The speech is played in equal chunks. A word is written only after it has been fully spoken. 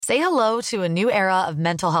Say hello to a new era of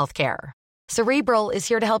mental health care. Cerebral is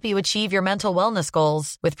here to help you achieve your mental wellness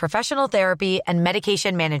goals with professional therapy and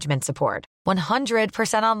medication management support.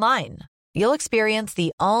 100% online. You'll experience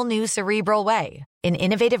the all-new Cerebral Way, an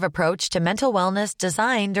innovative approach to mental wellness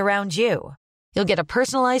designed around you. You'll get a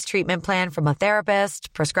personalized treatment plan from a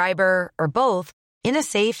therapist, prescriber, or both in a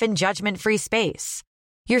safe and judgment-free space.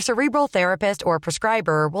 Your Cerebral therapist or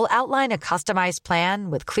prescriber will outline a customized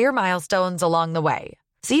plan with clear milestones along the way,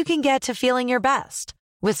 so you can get to feeling your best.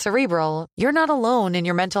 With Cerebral, you're not alone in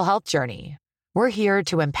your mental health journey. We're here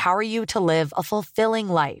to empower you to live a fulfilling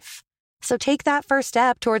life. So take that first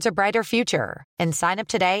step towards a brighter future and sign up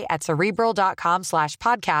today at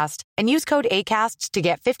Cerebral.com/podcast and use code ACAST to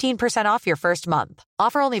get 15% off your first month.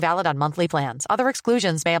 Offer only valid on monthly plans. Other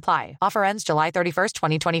exclusions may apply. Offer ends July 31st,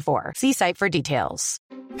 2024. See site for details.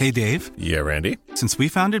 Hey, Dave. Yeah, Randy. Since we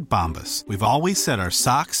founded Bombas, we've always said our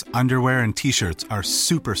socks, underwear, and T-shirts are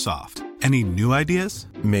super soft. Any new ideas?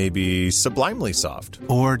 Maybe sublimely soft.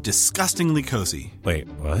 Or disgustingly cozy. Wait,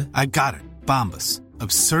 what? I got it. Bombas.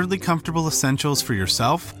 Absurdly comfortable essentials for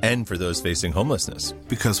yourself and for those facing homelessness.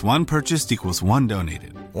 Because one purchased equals one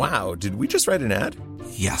donated. Wow, did we just write an ad?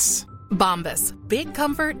 Yes. Bombas. Big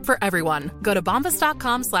comfort for everyone. Go to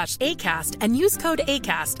bombas.com/ACAST and use code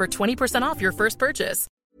ACAST for 20% off your first purchase.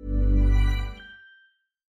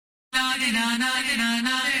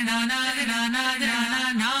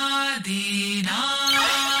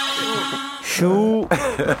 Tjo!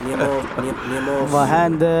 Vad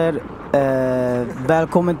händer?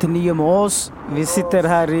 Välkommen till Nio med oss. Vi sitter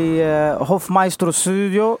här i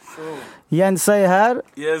Hoffmaestro&quot. Jens är här.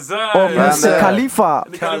 Yes, sir. Och Mr. Khalifa.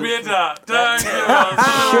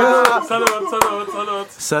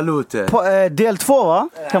 Salute. Del 2, va?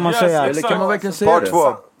 Kan man säga. Eller kan man verkligen säga Part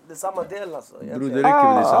 2. Det är samma del alltså.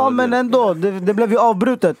 Ja, men ändå. Det blev ju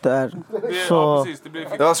avbrutet där. Så...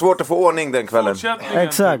 Det var svårt att få ordning den kvällen.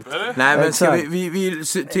 Exakt. Nej, men ska vi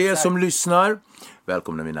till er som lyssnar.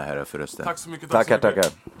 Välkomna mina herrar förresten. Tack så mycket. Tackar.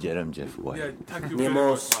 Jerem Jeff White.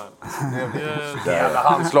 Nemos.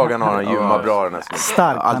 Handslagen har han ljumma bra den här.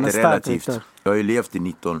 Stark. Allt är relativt. Jag har ju levt i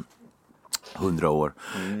 1900 år.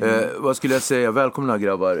 Vad skulle jag säga? Välkomna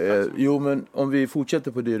grabbar. Jo, men om vi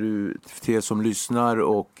fortsätter på det till er som lyssnar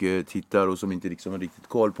och tittar och som inte liksom har riktigt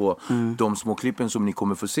koll på de små klippen som ni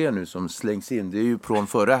kommer få se nu som slängs in. Det är ju från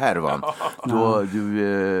förra härvan. Då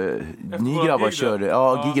ni grabbar körde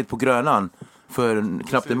giget på Grönan för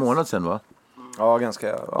knappt en månad sedan, va? Ja,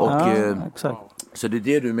 ganska. Och exakt. så det är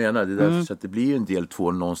det du menar, det är därför så att det blir ju en del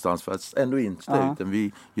 2 någonstans fast ändå inte utan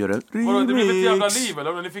vi gör en remix. Det blev ett jävla liv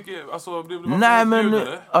eller? Ni fick, alltså, nej men ljud,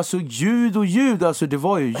 alltså ljud, alltså det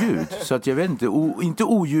var ju ljud så att jag vet inte, inte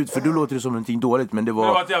oljud för då låter det som någonting dåligt men det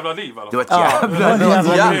var ett jävla liv alltså. Det var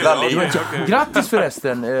ett jävla liv. Grattis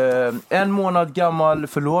förresten, 1 månad gammal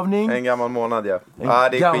förlovning. En gammal månad, ja. Det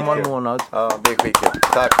är gammal månad. Ja, det är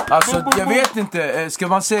skickligt. Tack. Alltså jag vet inte, ska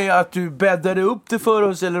man säga att du bäddade upp det för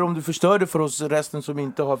oss eller om du förstörde för oss resten som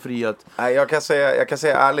inte har friat? Nej, jag kan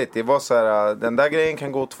säga ärligt, det var så här, den där grejen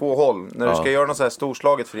kan gå 2 håll. När du ska göra något så här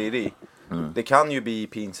storslaget frieri. Det kan ju bli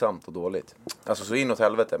pinsamt och dåligt. Alltså så inåt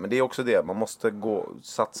helvete. Men det är också det, man måste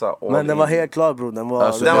satsa. Men den var helt klar, bror. Den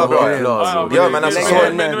var bra. Ja, men alltså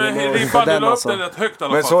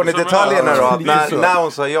men så ni detaljerna då? När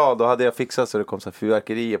hon sa ja, då hade jag fixat så det kom så här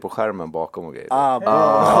fyrverkerier på skärmen bakom och grejer. Det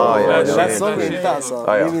var så fint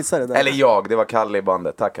alltså. Vi missade det. Eller det var Kalle i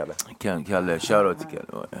bandet. Tack Kalle. Kalle, shoutout till Kalle.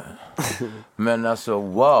 Men alltså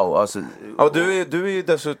wow, alltså. Ja, du är ju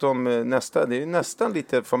dessutom det är ju nästan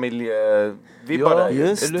lite familje vi bara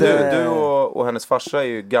just det. Du och hennes farsa är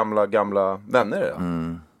ju gamla vänner.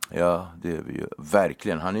 Ja, det är vi ju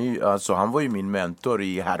verkligen. Han var ju min mentor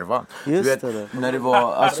i härvan. Just du vet, det. När det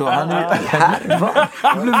var alltså han är härvan.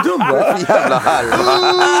 Du blev dum va? Jävla härvan.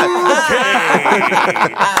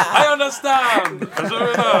 I understand.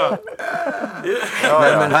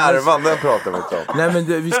 Men härvan den pratar vi inte om. Nej men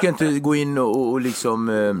vi ska inte gå in och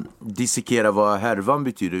liksom dissekera vad härvan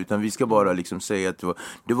betyder utan vi ska bara liksom säga att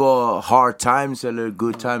det var hard times eller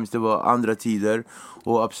good times, det var andra tider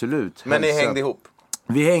och absolut. Men ni hängde ihop?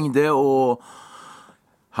 Vi hängde och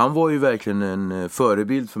han var ju verkligen en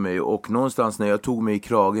förebild för mig och någonstans när jag tog mig i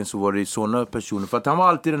kragen så var det sådana personer för att han var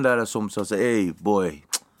alltid den där som sa hey boy,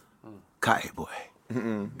 Kai boy.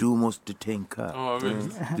 Du måste tänka.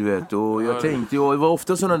 Du vet, och jag tänkte det var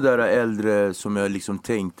ofta sådana där äldre som jag liksom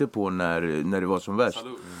tänkte på när det var som värst.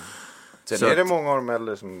 Sen så är det många av de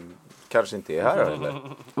äldre som kanske inte är här eller?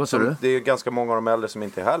 Vad sa du? Det är ju ganska många av de äldre som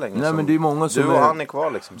inte är här längre. Nej, men det är många som du och han är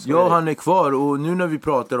kvar liksom. Ja, han är kvar och nu när vi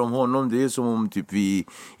pratar om honom det är som om typ vi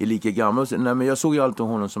är lika gamla. Nej, men jag såg ju alltid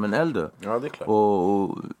honom som en äldre. Ja, det är klart.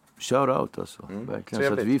 Och shout out alltså. Verkligen.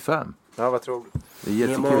 Så att vi är 5. Ja, vad tror du? Det är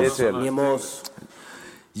jättekul.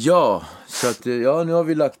 Ja, så att nu har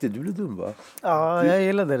vi lagt det. Du blev dum, va? Ja, jag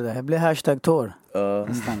gillade det där. Jag blev #tår.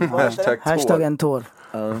 Hashtag en tår.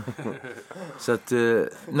 Så att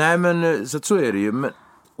nej, men så att så är det ju. Men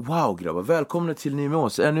wow, grabbar, välkomna till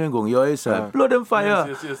Nimås ännu en gång. Jag är så här blood and fire.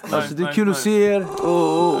 Yes. Alltså det är kul att se er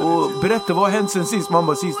och berätta vad har hänt sen sist. Man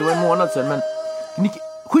bara sist, det var en månad sedan, men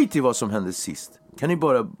skit i vad som hände sist. Kan ni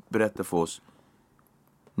bara berätta för oss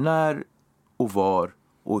när och var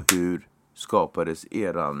och hur skapades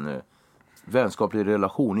eran vänskaplig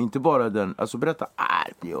relation? Inte bara den, alltså berätta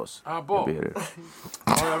ärligt oss.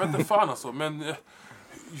 Jag vet inte fan alltså, men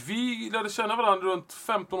vi lärde känna varandra runt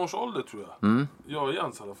 15 års ålder tror jag. Jag och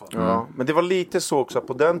Jens i alla fall. Ja, men det var lite så också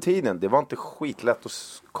på den tiden. Det var inte skitlätt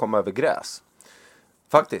att komma över gräs.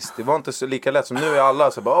 Faktiskt, det var inte så lika lätt som nu är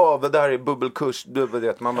alla så bara, det där är bubbelkurs,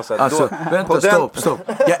 dubbelrätt. Man bara säger, alltså, vänta, stopp.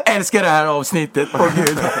 Jag älskar det här avsnittet. Åh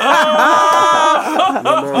gud.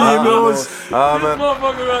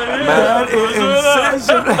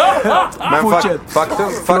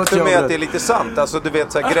 Faktum är att det är lite sant. Alltså du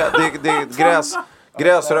vet så här,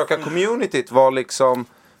 gräsröka-communityt var liksom,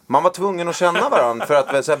 man var tvungen att känna varandra för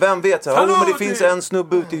att så här, vem vet så här, men det finns en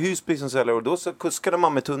snubbe ute i Husby som säljer, och då så kuskade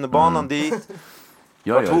man med tunnelbanan dit.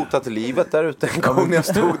 Jag har hotat till livet där ute en gång när jag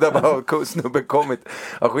stod där bara och snubben kommit.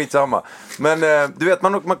 Ja, skitsamma. Men du vet,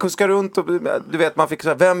 man kuskar runt och du vet, man fick så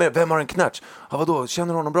här, vem har en knatch? Ja, vadå?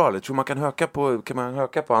 Känner du honom bra eller? Tror man kan höka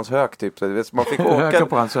på hans hök typ. Så, du vet, man fick åka. Höka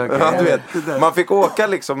på hans hök. Ja, du vet, man fick åka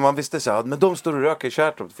liksom, man visste så här, men de står och röker i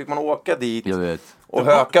Kärrtorp. Då fick man åka dit. Jag vet. Och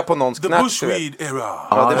höka på någons knatch. The bushweed era.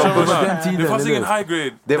 Ja, det var det fanns ingen high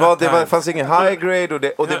grade. Det fanns ingen high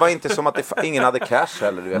grade och det var inte som att ingen hade cash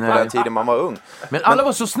heller, du vet, på den tiden man var ung. Men alla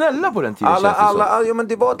var så snälla på den tiden. Ja, men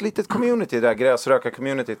det var ett litet community där,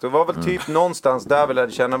 gräsröka-communityt. Det var väl typ någonstans där vi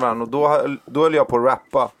lärde känna varandra. Och då höll jag på att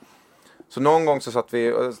rappa. Så någon gång så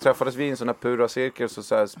träffades vi i en sån här pura cirkel.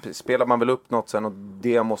 Så här, spelade man väl upp något sen, och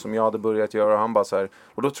demo som jag hade börjat göra. Och han bara så här,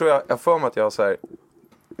 och då tror jag för mig att jag så här,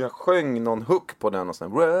 jag sjöng någon hook på den och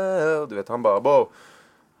sån här, du vet, han bara,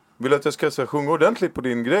 vill att jag ska så här, sjunga ordentligt på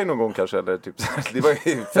din grej någon gång kanske, eller typ så här, det var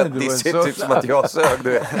ju fett dissigt, typ som att jag sög,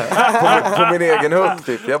 du vet, på min egen hook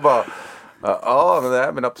typ. Jag bara,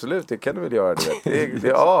 men absolut, det kan du väl göra, du vet.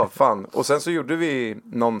 Ja, fan. Och sen så gjorde vi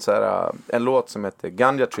någon så här, en låt som hette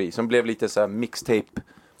Ganja Tree, som blev lite så här mixtape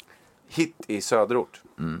hit i söderort.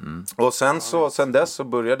 Och sen dess så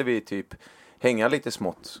började vi typ hänga lite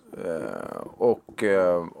smått. Och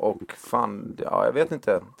fan, ja, jag vet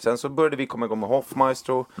inte. Sen så började vi komma igång med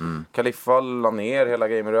Hoffmaestro. Kaliffa la ner hela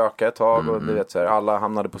grejen med röka ett tag. Och du vet så här, alla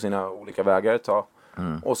hamnade på sina olika vägar ett tag.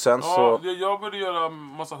 Och sen så... jag började göra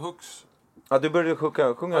massa hooks. Ja, du började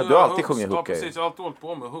sjunga. Du har alltid sjungit hook. Ja, precis. Jag har alltid hållit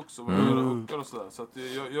på med hooks och göra hookar och sådär. Så att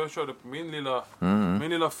jag körde på min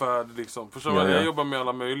lilla färd liksom. Jag jobbar med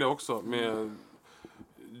alla möjliga också. Med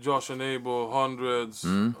Josh and Abo, Hundreds,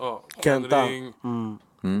 Ring,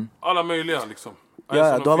 alla möjliga liksom.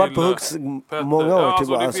 Ja, du har varit på hooks många år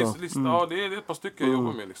typ, alltså. Det är ett par stycken jag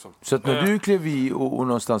jobbar med liksom. Så att när du klev i och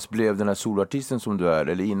någonstans blev den här solartisten som du är,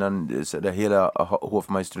 eller innan det hela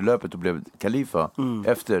Hoffmaestro-löpet och blev Kaliffa,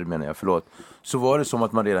 efter menar jag, förlåt, så var det som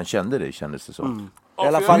att man redan kände dig, kändes det som. I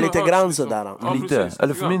alla fall lite grann sådär. Ja, lite, precis,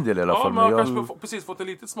 eller för min del i alla fall. Men jag kanske precis fått ett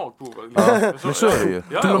litet smakprov. Men så är det ju.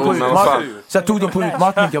 Tog de på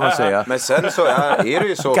utmattning kan man säga. Men sen så är det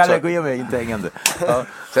ju så också. Kalle, gå ge mig inte hängande.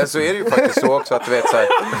 Sen så är det ju faktiskt så också att du vet så här.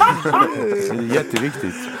 Det är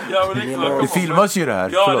jätteviktigt. Ja, men det är klart. Det filmas ju det här.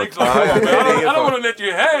 Ja, det är klart. I don't want to let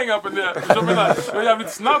you hang up in there. Jag är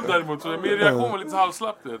jävligt snabb däremot, så min reaktion var lite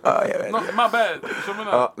halvslapp. My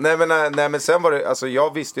bad. Nej men sen var det, alltså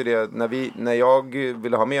jag visste ju det när jag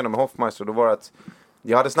ville ha med honom med Hoffmaestro, då var det att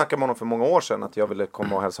jag hade snackat med honom för många år sedan att jag ville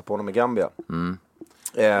komma och hälsa på honom i Gambia.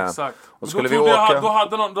 Exakt. Och skulle vi åka... Då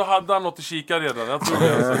hade han något att kika redan. Jag tror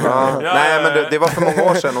nej, men det var för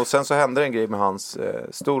många år sedan. Och sen så hände en grej med hans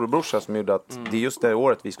storebrorsa som gjorde att det just det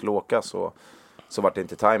året vi skulle åka så var det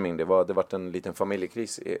inte timing. Det var en liten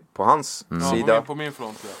familjekris på hans sida. På min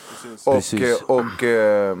front, ja. Precis.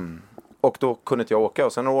 Och då kunde inte jag åka.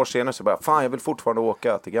 Och sen några år senare så bara, fan jag vill fortfarande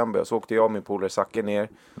åka till Gambia. Så åkte jag och min polare Zacke ner.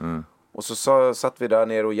 Och så satt vi där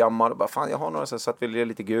nere och jammade. Och bara, fan jag har några, så satt vi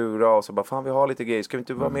lite gura. Och så bara, fan vi har lite grejer. Ska vi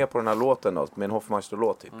inte vara med på den här låten då? Med en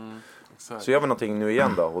Hoffmaestro-låt typ. Så gör vi någonting nu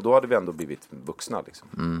igen då. Och då hade vi ändå blivit vuxna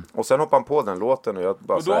liksom. Och sen hoppade han på den låten. Och jag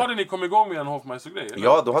bara, och då hade ni kommit igång med en Hoffmaestro-grej?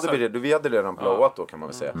 Ja, då hade vi hade redan blåat då kan man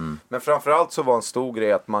väl säga. Men framförallt så var en stor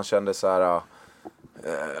grej att man kände så här...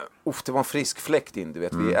 det var en frisk fläkt in, du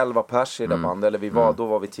vet. Vi är 11 pers i det bandet, eller då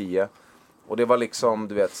var vi 10. Och det var liksom,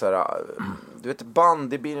 du vet band,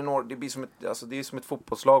 det blir som ett, alltså det är som ett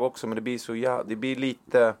fotbollslag också, men det blir så det blir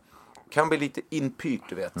lite, kan bli lite inpyrt,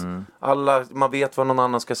 du vet. Man vet vad någon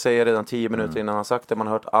annan ska säga redan 10 minuter innan han sagt det. Man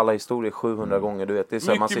har hört alla historier 700 gånger, du vet. Det är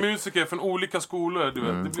så mycket musiker från olika skolor, du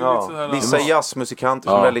vet. Det blir lite så här, vissa jazzmusikanter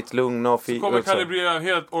som är väldigt lugna och så kommer kalibrera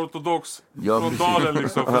helt ortodox från dalen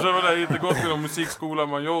liksom. För så var det inte gått till någon musikskola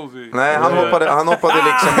man jolls i. Nej, han hoppade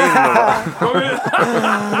liksom in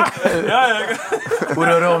och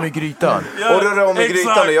röra om i grytan.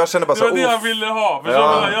 Och jag kände bara så det var det han ville ha.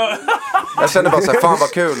 Jag kände bara så här, fan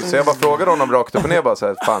vad kul. Så jag bara frågade honom rakt upp och ner bara så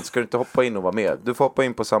här, fan, ska du inte hoppa in och vara med? Du får hoppa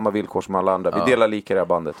in på samma villkor som alla andra. Vi delar lika det här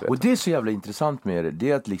bandet, vet. Och det är så jävla intressant med det.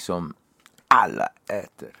 Det är att liksom alla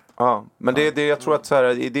äter. Ja, men det jag tror att så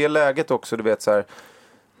här, i det läget också, du vet så här,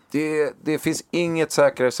 det finns inget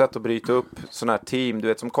säkrare sätt att bryta upp sådana här team, du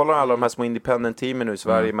vet, som kollar alla de här små independent teamen nu i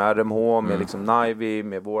Sverige med RMH, med liksom Nivy,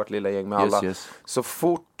 med vårt lilla gäng med alla. Så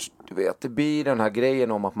fort, du vet, det blir den här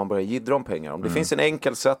grejen om att man börjar jiddra om pengar. Om det finns en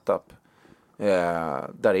enkel setup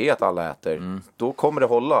där det är att alla äter, då kommer det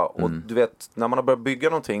hålla. Och du vet, när man har börjat bygga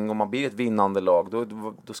någonting och man blir ett vinnande lag,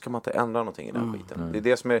 då ska man inte ändra någonting i den här skiten. Det är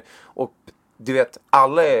det som är, och du vet,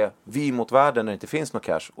 alla är vi mot världen när det inte finns någon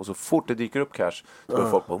cash. Och så fort det dyker upp cash, så är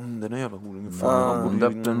folk bara, den är jävla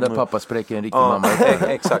horingen. Den där pappa spräcker en riktig mamma.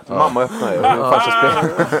 Exakt, mamma öppnar ju. Farsa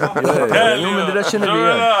spräcker. Jo, men det där känner vi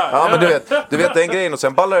igen. Ja, men du vet den grejen. Och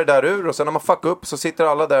sen ballar det där ur. Och sen när man fuckar upp så sitter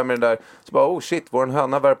alla där med den där. Så bara, oh shit, vår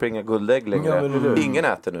höna värper inga guldägg längre. Ingen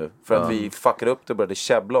äter nu. För att vi fuckade upp det och började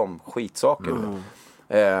käbbla om skitsaker.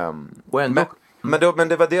 Och ändå... Men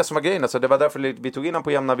det var det som var grejen, alltså det var därför vi tog in honom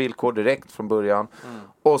på jämna villkor direkt från början.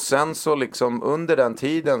 Och sen så liksom under den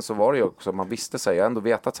tiden så var det ju också, man visste sig, jag ändå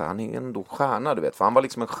vet att så här, han är ändå stjärna, du vet. För han var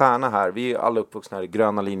liksom en stjärna här, vi är alla uppvuxna här i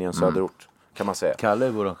gröna linjen söderort, kan man säga. Kalle är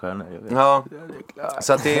våran stjärna, jag vet. Ja,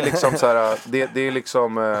 så att det är liksom så här, det är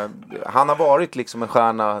liksom, han har varit liksom en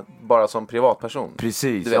stjärna bara som privatperson.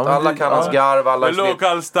 Precis. Du vet, alla kan hans garv, alla...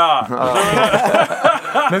 Local star.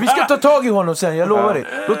 Men vi ska ta tag i honom sen, jag lovar dig.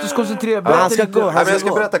 Låt oss koncentrera. Han ska gå. Men jag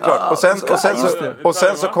ska berätta klart.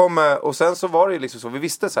 Och sen så var det liksom så, vi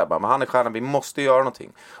visste så här bara, men han är stjärnan, vi måste göra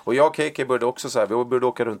någonting. Och jag och KK började också så här, vi började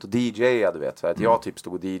åka runt och DJa, du vet, så här, att jag typ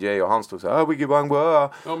stod och DJ och han stod så här, wiggy bang bang.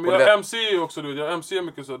 Ja, men jag MC också, du vet, jag MC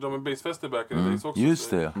mycket så drum and bass fester back in the days också. Just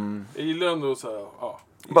det. Jag gillar ändå så här, ja.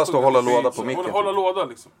 Bara stå och hålla låda på micken. Hålla låda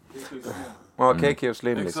liksom. Ja, KK och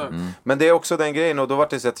Slim liksom. Men det är också den grejen, och då var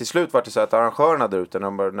det så att till slut var det så att arrangörerna där ute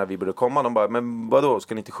när vi började komma, de bara, men vadå,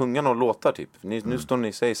 ska ni inte sjunga någon låtar typ? Nu står ni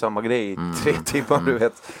och säger samma grej i 3 timmar, du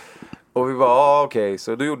vet. Och vi bara, okej.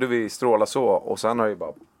 Så då gjorde vi Stråla så, och sen har ju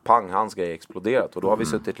bara pang, hans grej exploderat. Och då har vi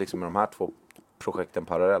suttit liksom med de här 2 projekten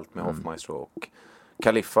parallellt med Hoffmaestro och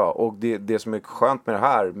Kaliffa. Och det som är skönt med det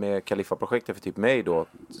här, med Kaliffa-projektet för typ mig då,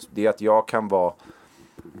 det är att jag kan vara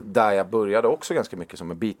där jag började också ganska mycket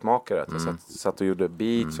som en beatmakare. Jag satt och gjorde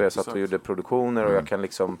beats och jag satt och gjorde produktioner och jag kan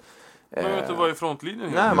liksom... Man behöver inte vara i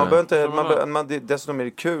frontlinjen. Nej, man behöver inte... Dessutom är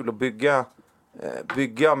det kul att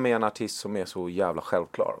bygga med en artist som är så jävla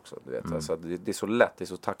självklar också. Du vet. Alltså, det är så lätt, det är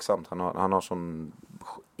så tacksamt. Han har sån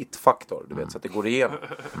it-faktor, du vet, så att det går igenom.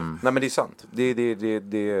 Nej, men det är sant.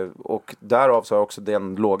 Och därav så har också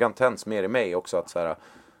den lågan tänds mer i mig också, att så här...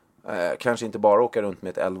 kanske inte bara åka runt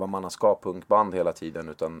med ett 11-mannaskap punkband hela tiden,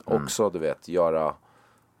 utan också, du vet, göra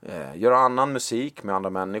annan musik med andra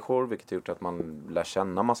människor, vilket har gjort att man lär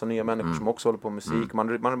känna massa nya människor som också håller på med musik.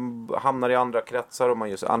 Man hamnar i andra kretsar och man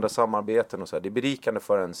gör andra samarbeten och så här. Det är berikande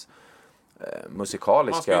för ens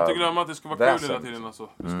musikaliska... Man ska inte glömma att det ska vara kul hela tiden, alltså.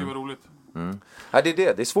 Det ska vara roligt. Ja,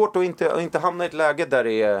 det är svårt att inte hamna i ett läge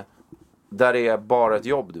där det är bara ett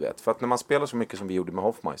jobb, du vet. För att när man spelar så mycket som vi gjorde med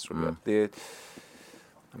Hoffmaestro, du vet,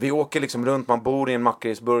 vi åker liksom runt, man bor i en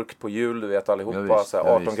makrisburk på jul, du vet, allihopa, så här,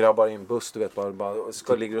 18 grabbar i en buss, du vet, bara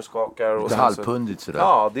ligger och skakar. Och det är halvpundigt sådär.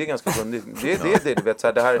 Ja, det är ganska pundigt. Det är du vet, så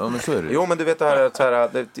här, det här... Ja, men så är det. Jo, men du vet, det här, så här,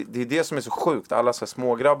 det är det som är så sjukt. Alla så här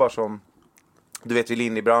små grabbar som, du vet, vill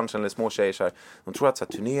in i branschen, eller små tjejer så här, de tror att så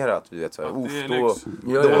här turnerat, du vet, så här, då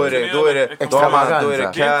är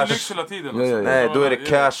det cash. Nej, då är det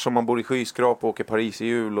cash som man bor i skyskrapa och åker Paris i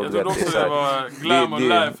jul, och du vet,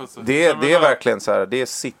 det är verkligen så här, det är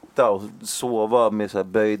sitta och sova med så här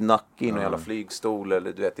böjd nacke i någon jävla flygstol,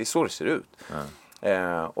 eller du vet, det är så det ser ut.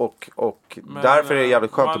 Och därför är det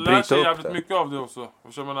jävlligt skönt att bryta upp det. Man lär sig jävligt mycket av det också.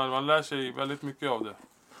 Man lär sig väldigt mycket av det.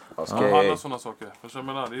 Alla sådana saker. För jag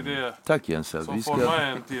menar, det är det. Tack Jens. Som formar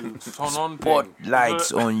en till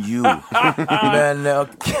spotlights on you. Men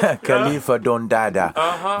Khalifa Don Dada.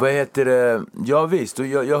 Vad heter det? Ja visst, och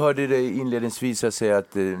jag hörde dig inledningsvis säga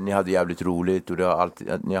att ni hade jävligt roligt och att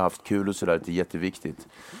ni har haft kul och sådär. Det är jätteviktigt.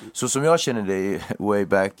 Så som jag känner dig way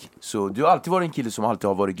back, så du har alltid varit en kille som alltid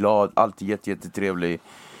har varit glad, alltid jättetrevlig.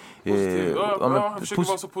 Jag försöker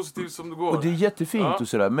vara så positiv som det går. Och det är jättefint och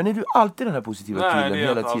sådär. Men är du alltid den här positiva killen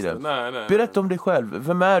hela tiden? Nej. Berätta om dig själv.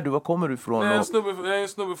 Vem är du? Var kommer du ifrån? Jag är en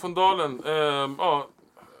snubbe från Dalen.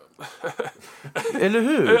 Eller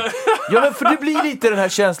hur? Ja, men för det blir lite den här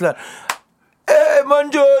känslan.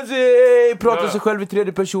 Man pratar sig själv i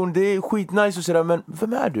tredje person. Det är skitnice och sådär. Men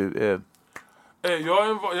vem är du? Jag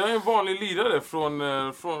är en vanlig lirare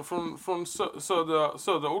från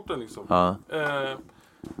södra orten liksom.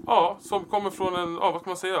 Som kommer från en, vad kan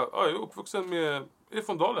man säga? Jag är uppvuxen med, är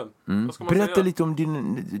från Dalen. Berätta lite om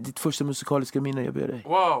ditt första musikaliska minne, jag ber dig.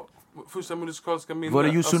 Wow, första musikaliska minne. Var det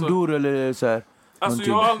Jusundur eller så här? Alltså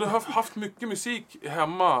jag har aldrig haft mycket musik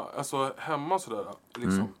hemma, sådär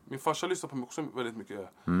liksom. Min farsa lyssnar på mig också väldigt mycket.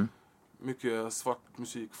 Mycket svart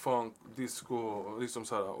musik, funk, disco, liksom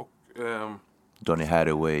så här. Och Donny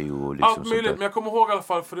Hathaway och liksom allt möjligt, men jag kommer ihåg i alla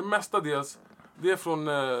fall för det mesta dels. Det är från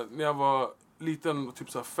när jag var liten,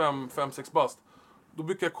 typ så här 5-6 bast. Då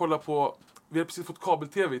brukar jag kolla på, vi har precis fått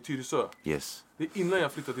kabel-tv i Tyresö. Yes. Det är innan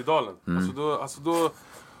jag flyttade till Dalen.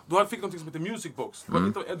 Då hade jag något som heter Music Box. Det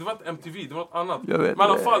var inte MTV, det var något annat. Men i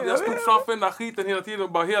alla fall, jag stod framför den där skiten hela tiden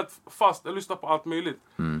och bara helt fast. Jag lyssnade på allt möjligt.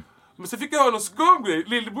 Men sen fick jag höra någon skum grej.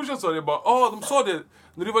 Lillebrorsan sa det bara, de sa det.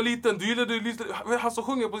 När du var liten, du gillade han som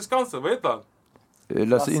sjunger på Skansen, vad heter han?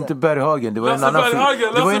 Lasse, inte Berghagen, det var en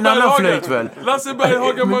annan flöjt väl? Lasse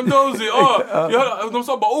Berghagen Mandozi, de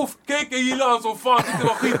sa bara, Keke gillar han som fan, det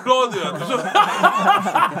var skitbra det.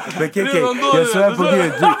 Men Keke, jag svär på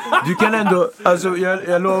Gud, du kan ändå, alltså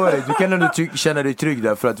jag lovar dig, du kan ändå känna dig trygg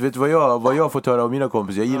där. För att vet du vad jag har fått höra av mina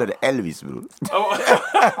kompisar, jag gillade Elvis, bror.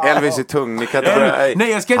 Elvis är tung, ni kan inte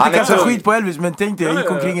nej, jag ska inte kasta skit på Elvis, men tänkte jag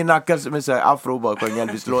gick omkring i Nacka med så här afro och bara sjöng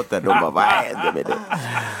Elvis-låten. De bara, vad händer med det?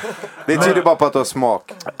 Det tyder bara på att du har smak.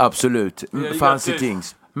 Absolut, fancy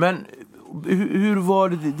things. Men hur var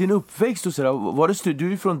det din uppväxt och sådär? Var det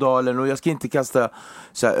du är från Dalen och jag ska inte kasta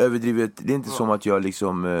så här överdrivet. Det är inte som att jag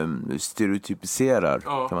liksom stereotypiserar,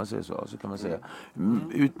 kan man säga så kan man säga.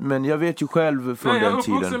 Men jag vet ju själv från den tiden. Jag är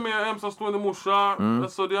uppvuxen med ensamstående morsa.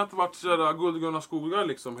 Alltså det har inte varit sådär guldgröna skogar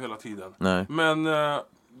liksom hela tiden. Nej. Men det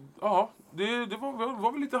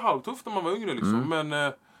var väl lite halvtufft när man var yngre liksom.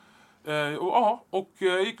 Men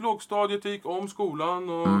jag gick lågstadiet, gick om skolan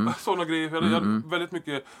och sådana grejer. Jag hade väldigt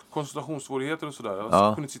mycket koncentrationssvårigheter och sådär. Jag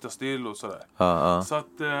kunde inte sitta still och sådär. Så att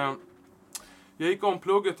jag gick om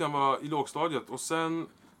plugget när jag var i lågstadiet och sen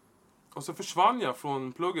försvann jag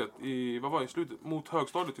från plugget i slutet mot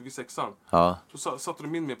högstadiet vid 6:an. Så satte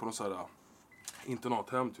de in mig på någon sådär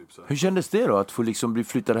internathem typ så här. Hur kändes det då att få liksom bli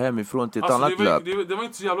flyttad hemifrån till ett annat land? Det var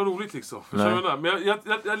inte så jävla roligt liksom. Men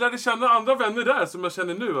jag lärde känna andra vänner där som jag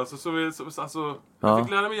känner nu. Jag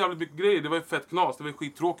fick lära mig jävligt mycket grejer. Det var ju fett knas, det var ju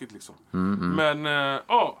skittråkigt liksom. Men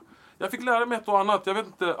jag fick lära mig ett och annat. Jag vet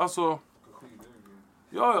inte,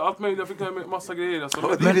 allt möjligt. Jag fick lära mig massa grejer.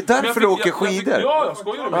 Men det är därför du åker skidor? Jag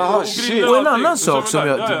skojar. Och en annan sak som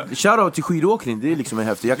shoutout till skidåkning, det är liksom en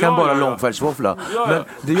häftig. Jag kan bara långfärdsvåffla. Men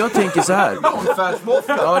det jag tänker så här.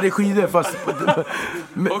 Långfärdsvåffla? Ja, det är skidor fast.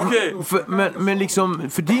 Men liksom,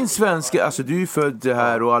 för din svenska, alltså du är ju född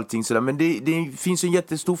här och allting sådär. Men det finns en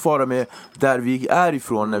jättestor fara med där vi är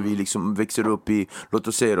ifrån när vi liksom växer upp i, låt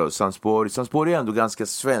oss säga då, Sandsborg. Sandsborg är ändå ganska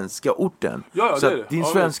svenska orten. Så att din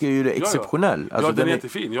svenska är ju exceptionell. Alltså den är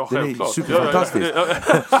jättefin, den är superfantastisk.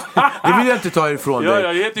 Det vill jag inte ta ifrån dig.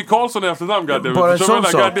 Jag heter ju Karlsson i efternamn, gaddem. Bara en sån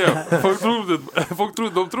sak. Folk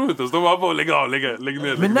tror inte, de bara lägg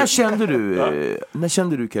ner. Men när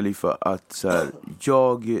kände du Khalifa att så här,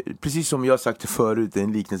 precis som jag sagt förut,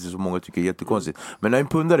 en liknelse som många tycker är jättekonstigt, men när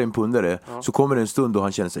en pundare så kommer det en stund då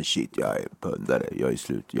han känner sig shit, jag är pundare, jag är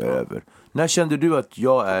slut, jag är över. När kände du att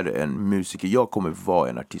jag är en musiker, jag kommer vara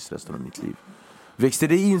en artist resten av mitt liv? Växte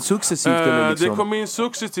det in successivt eller liksom? Det kom in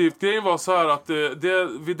successivt. Grejen var så här att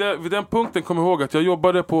vid den punkten kom jag ihåg att jag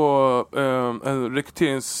jobbade på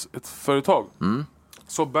ett företag.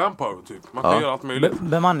 Så Bandpower typ. Man kan göra allt möjligt.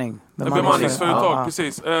 Bemanningsföretag,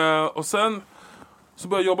 precis. Och sen så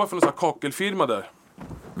började jag jobba för en sån här kakelfirma där.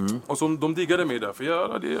 Och så de diggade mig där.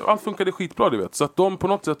 För allt funkade skitbra, du vet. Så att de på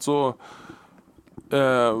något sätt så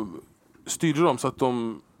styrde de så att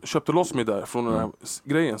de köpte loss mig där från den här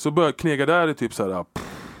grejen. Så började jag knega där i typ så här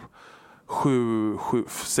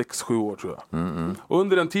 6-7 år tror jag. Och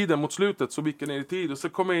under den tiden, mot slutet, så gick jag ner i tid och så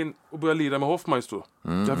kom jag in och började lira med Hoffmaestro.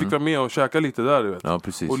 Jag fick vara med och käka lite där, du vet. Ja,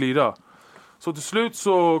 precis. Och lira. Så till slut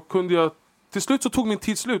så kunde jag... Till slut så tog min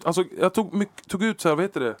tid slut. Alltså jag tog ut så här, vad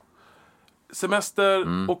heter det? Semester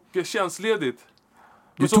och tjänstledigt.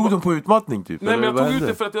 Du tog dem på utmattning typ? Nej, men jag tog ut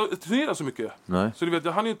det för att jag turnerade så mycket. Nej. Så du vet,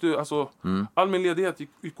 jag hann ju inte, alltså, all min ledighet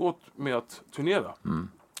gick åt med att turnera.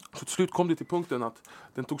 Så till slut kom det till punkten att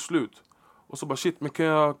den tog slut. Och så bara shit, men kan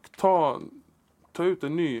jag ta ut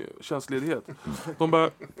en ny tjänstledighet? De bara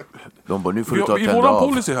nu får du ta vi har en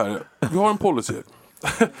policy här. Vi har en policy.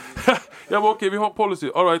 Jag bara okej, vi har en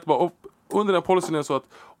policy. All right, bara, och under den policyn är det så att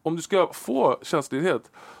om du ska få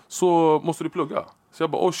tjänstledighet så måste du plugga. Så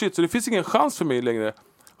jag bara oh shit, så det finns ingen chans för mig längre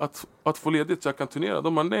att få ledigt så jag kan turnera.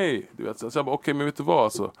 De bara nej, du vet. Så jag bara okej, men vet du vad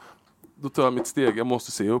alltså? Då tar jag mitt steg, jag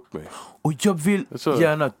måste se upp mig. Och jag vill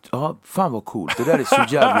gärna, fan vad coolt. Det där är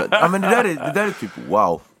så jävla, ja men det där är typ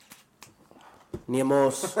wow.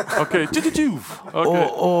 Nemos. Okej.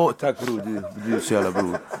 Och tack bror, du är så jävla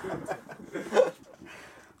bror.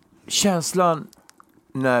 Känslan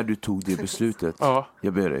när du tog det beslutet. Ja.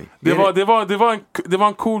 Jag ber dig. Det var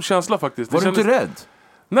en cool känsla faktiskt. Var du inte rädd?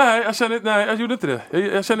 Nej, jag gjorde inte det.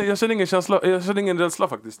 Jag kände ingen känsla, jag kände ingen rädsla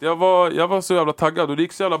faktiskt. Jag var så jävla taggad och det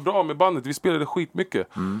gick så jävla bra med bandet. Vi spelade skitmycket.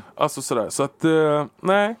 Alltså sådär. Så att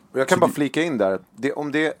nej. Jag kan bara flika in där.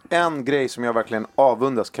 Om det är en grej som jag verkligen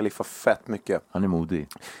avundas Khalifa fett mycket. Han är modig.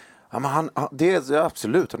 Ja, men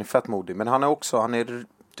absolut, han är fett modig. Men han är,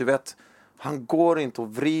 du vet, han går inte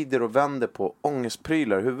och vrider och vänder på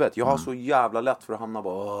ångestprylar i huvudet. Jag har så jävla lätt för att hamna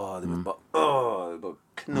bara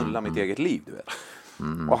knulla mitt eget liv, du vet.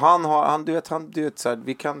 Och han du vet så här,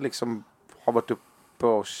 vi kan liksom ha varit uppe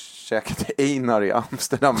och käkat Einar i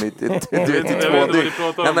Amsterdam i 2 dygn.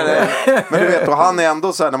 Men du vet, och han är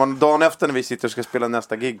ändå så här, när man dagen efter när vi sitter och ska spela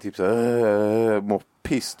nästa gig typ så här, må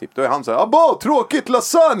piss typ, då är han så här, tråkigt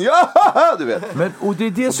lasagne, du vet. Men och det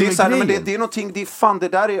är det som är så här, grejen. men det är någonting, det är fan, det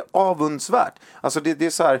där är avundsvärt. Alltså det är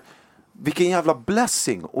så här, vilken jävla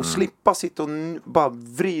blessing och slippa sitta och bara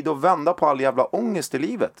vrida och vända på all jävla ångest i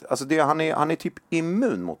livet. Alltså han är typ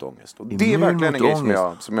immun mot ångest. Och det är verkligen en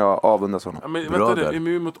grej som jag avundas honom. Ja, men vänta det,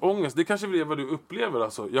 immun mot ångest, det kanske är vad du upplever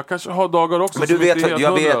alltså. Jag kanske har dagar också. Men du vet,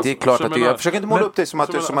 jag vet, det är klart att jag försöker inte måla upp dig som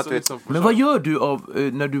att du vet. Men vad gör du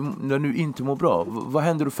när du inte mår bra? Vad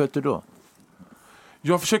händer och fötter då?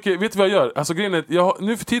 Jag försöker, vet du vad jag gör? Alltså grejen är,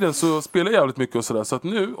 nu för tiden så spelar jag jävligt mycket och sådär. Så att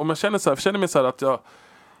nu, om jag känner mig så här att jag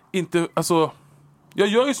inte, alltså jag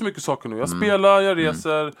gör ju så mycket saker nu. Jag spelar, jag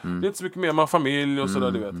reser. Det är inte så mycket mer med familj och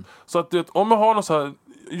sådär, du vet. Så att du vet, om jag har någon så här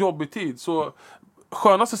jobbig tid så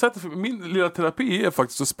skönaste sättet för min lilla terapi är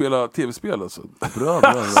faktiskt att spela tv-spel alltså. Bra.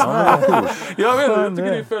 Jag vet, jag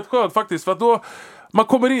tycker det är fett skönt faktiskt. För att då man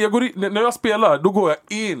kommer in, när jag spelar, då går jag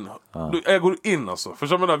in. Jag går in alltså. För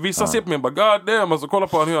så vissa ser på mig och bara, god damn, alltså kolla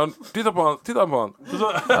på han, titta på han.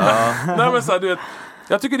 Nej men så här, du vet,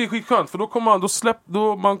 jag tycker det är skitskönt för då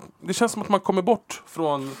kommer man, det känns som att man kommer bort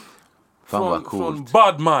från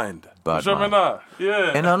bad mind.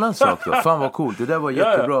 Yeah. En annan sak då, fan vad coolt. Det där var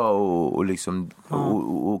jättebra och liksom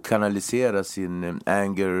och kanalisera sin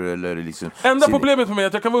anger eller liksom. Enda problemet för mig är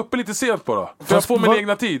att jag kan vara uppe lite sent bara. För jag får min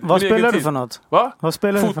egna tid. Vad spelar du för något? Va? Vad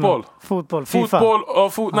spelar du för något? Fotboll, FIFA?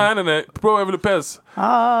 Nej. Pro Evolution PES.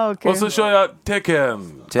 Okay. Och så kör jag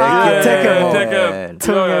Tekken. Tekken.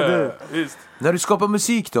 Tunga du. Visst. När du skapar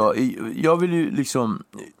musik då, jag vill ju liksom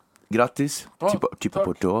grattis, typ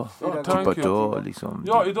på liksom.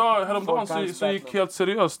 Ja, häromdagen så gick helt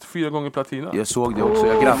seriöst 4 gånger platina. Jag såg det också,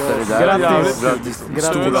 jag grattade där. Grattis.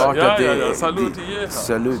 Storartat.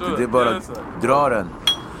 Salut, det är bara dra den.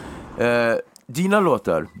 Dina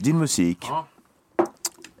låtar, din musik.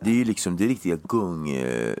 Det är ju liksom, det är riktiga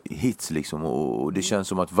hits liksom, och det känns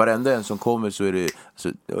som att varenda en som kommer så är det, alltså,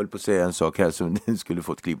 jag höll på att säga en sak här som den skulle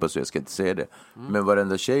fått klippa så jag ska inte säga det, men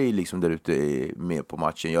varenda tjej liksom där ute är med på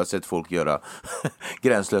matchen. Jag har sett folk göra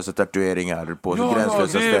gränslösa tatueringar på gränslösa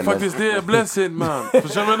ställen. Det är faktiskt, det är blessed man. Det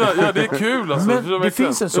är kul alltså. Men det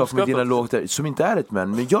finns en sak med dina låtar som inte är ett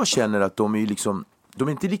men jag känner att de är liksom, de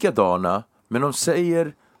är inte likadana, men de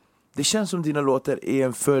säger, det känns som dina låtar är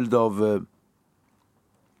en följd av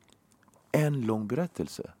en lång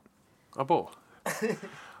berättelse.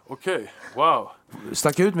 Okej, wow.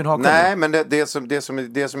 Stack ut min haka. Nej, men det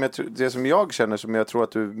som jag känner, som jag tror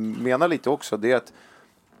att du menar lite också, det är att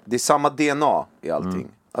det är samma DNA i allting.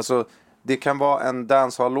 Alltså Det kan vara en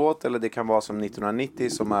dancehall-låt eller det kan vara som 1990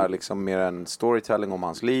 som är liksom mer en storytelling om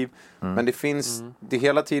hans liv. Men det finns, det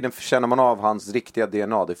hela tiden känner man av hans riktiga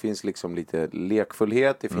DNA. Det finns liksom lite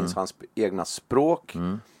lekfullhet, det finns hans egna språk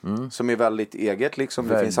som är väldigt eget liksom.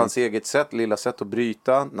 Det finns hans eget sätt, lilla sätt att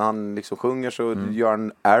bryta. När han liksom sjunger så gör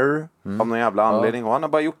han R av någon jävla anledning och han har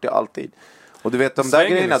bara gjort det alltid. Och du vet de där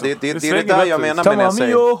grejerna, det är det där jag menar när jag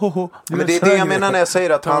säger. Men det är det jag menar när jag säger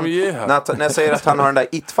att han när jag säger att han har den där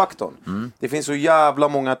it-faktorn. Det finns så jävla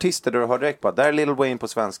många artister där du hör direkt på. Där är Lil Wayne på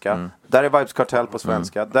svenska, där är Vibes Kartell på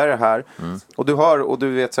svenska, där är här. Och du hör och du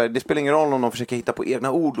vet så här, det spelar ingen roll om de försöker hitta på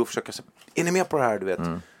egna ord och försöka säga, är ni med på det här, du vet.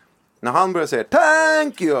 När han börjar säga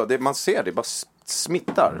thank you, det man ser det bara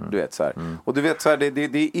smittar, du vet så här. Och du vet så här,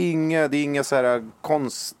 det är inga så här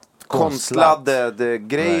konstlade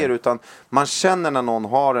grejer utan man känner när någon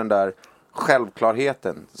har den där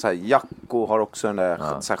självklarheten. Så här, Jacko har också den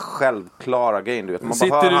där så här självklara grejen, du vet.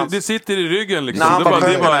 Man det sitter i ryggen liksom.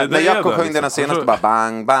 När Jacko sjöng den senaste bara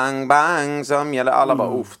bang bang bang som gäller alla bara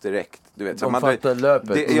off direkt. Du vet, de fattar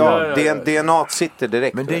löpet. DNA sitter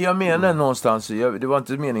direkt. Men det jag menar någonstans, det var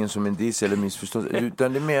inte meningen som en diss eller missförstånd,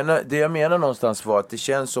 utan det jag menar någonstans var att det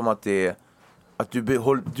känns som att det är att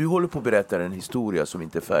du håller på att berätta en historia som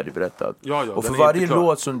inte är färdigberättad. Och för varje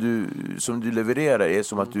låt som du levererar är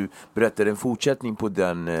som att du berättar en fortsättning på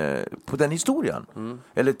den historien.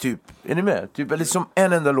 Eller typ, är ni med? Typ, eller som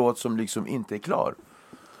en enda låt som liksom inte är klar.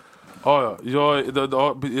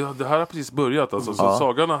 Det här har precis börjat alltså. Så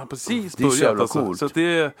sagan har precis börjat. Det är så coolt. Så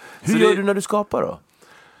hur gör du när du skapar då?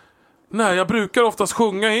 Nej, jag brukar oftast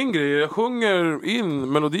sjunga in grejer. Jag sjunger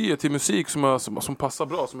in melodier till musik som passar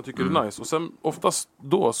bra, som jag tycker är nice. Och sen oftast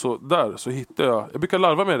då så hittar jag brukar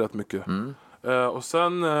larva mig rätt mycket. Och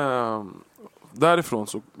sen därifrån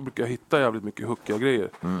så brukar jag hitta jävligt mycket hookiga grejer.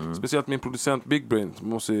 Speciellt min producent Big Brain,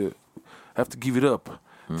 måste have to give it up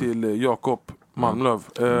till Jakob Malmlöv.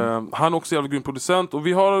 Han är också jävligt grym producent och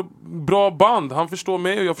vi har bra band. Han förstår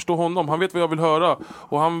mig och jag förstår honom. Han vet vad jag vill höra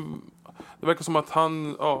och det verkar som att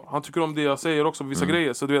han tycker om det jag säger också, vissa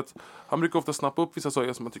grejer. Så du vet, han brukar ofta snappa upp vissa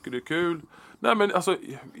saker som man tycker det är kul. Nej men alltså,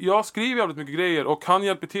 jag skriver jävligt mycket grejer och han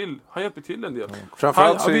hjälper till en del.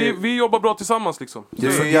 Vi jobbar bra tillsammans liksom.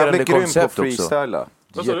 Du är jävligt grym på freestyla.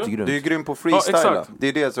 Du är grym på freestyla. Det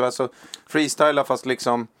är det, så alltså freestyla fast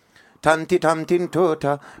liksom tantin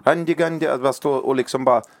tota gandi att stå och liksom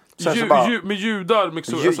bara med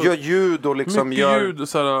ljudar gör ljud och liksom mycket ljud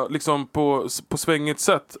såhär, liksom på svängigt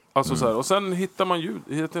sätt alltså såhär. Och sen hittar man ljud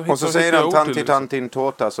och så säger han tantin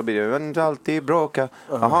tota så blir det alltid bråka.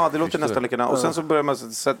 Jaha, det låter nästan likadant. Och sen så börjar man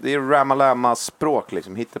säga det är ramalama språk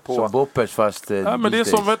liksom, hittar på som Boppers fast men det är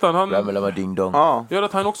som vet han ramalama ding dong. Gör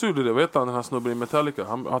att han också gjorde det, vet han, den här snubben i Metallica,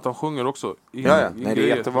 att han sjunger också nej, det är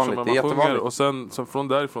jättevanligt. Det är jättevanligt. Och sen från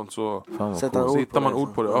därifrån så hittar man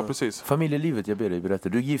ord på det. Ja, precis. Familjelivet, jag ber dig berätta.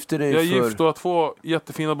 Du gifte dig jag är gift och har 2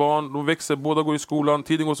 jättefina barn. De växer, båda går i skolan.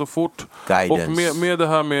 Tiden går så fort. Guidance. Och med det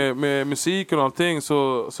här med musiken och allting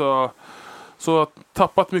så jag har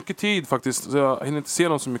tappat mycket tid faktiskt. Så jag hinner inte se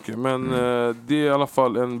dem så mycket. Men det är i alla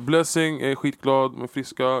fall en blessing. Jag är skitglad. De är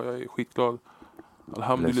friska. Jag är skitglad.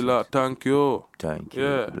 Alhamdulillah. Thank you.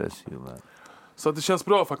 Yeah. Bless you, man. Så det känns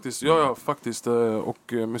bra faktiskt. Ja, faktiskt.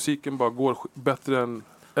 Och musiken bara går bättre än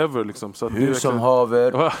ever liksom. Så hur som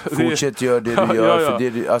haver, fortsätt göra det du gör. För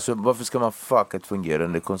det, alltså, varför ska man fucka ett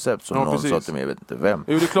fungerande koncept som någon sa till mig, jag vet inte vem.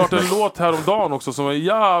 Jo, det är klart en låt häromdagen också som är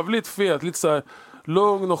jävligt fet, lite så här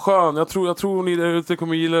lugn och skön. Jag tror ni där ute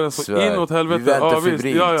kommer gilla den så inåt helvete. Vi väntar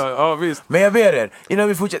febrilt. Ja, visst. Men jag ber er, innan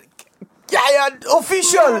vi fortsätter. Ja,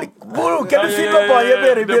 official! Bro, kan du filma bara? Jag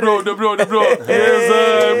ber dig. Det är bra.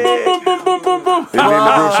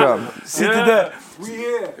 Yes, bum. Sitter där.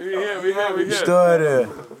 We here. Förstår du?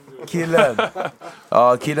 Killen.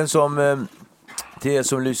 Ja, killen som till er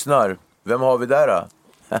som lyssnar. Vem har vi där då?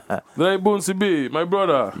 Det är Bunsi B, my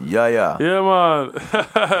brother. Ja. Yeah, man.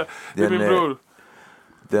 Det är min bror.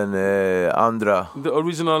 Den andra. The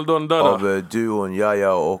original Don Dada. Av duon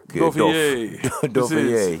Jaja och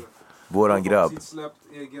Doffier. Våran grabb.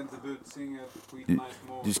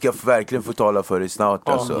 Du ska verkligen få tala för dig snart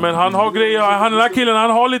alltså. Men han har grejer, den här killen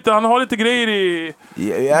han har lite grejer i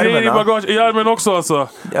bagage i armen också alltså.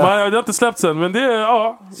 Ja. Men det har inte släppt sen, men det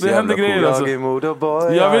händer grejer alltså.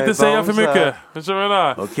 Jag vill inte säga för mycket. Förstår du vad jag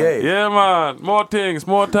menar? Okej. Yeah man, more things,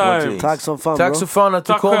 more time. Tack som fan, tack så fan att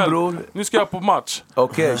du kom, bror. Nu ska jag på match.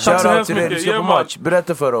 Okej, shoutout till dig, du ska på match.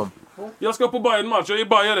 Berätta för dem. Jag ska på Bayern-match, jag är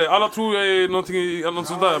bajare. Alla tror jag är något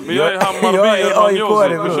sånt där. Men jag är Hammarby. Jag är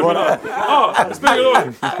AIK-are, bror. Det spelar ingen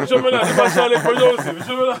roll. Förstår du vad jag menar? Det är bara kärlek på Josie.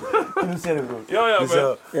 Förstår du vad jag menar? Nu ser du, bror. Ja,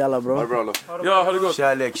 men. Jävla bra. Ja, har det gått.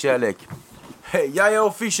 Kärlek. Hej, jag är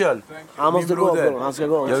official. Han måste gå, bro. Han ska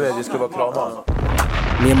gå. Jag vet, det ska vara kramas.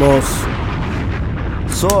 Nemos.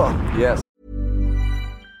 Så. Yes.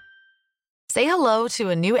 Say hello to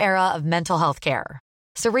a new era of mental health care.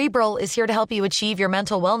 Cerebral is here to help you achieve your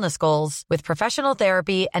mental wellness goals with professional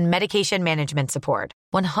therapy and medication management support.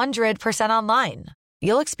 100% online.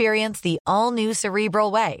 You'll experience the all-new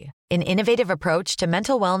Cerebral Way, an innovative approach to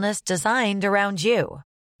mental wellness designed around you.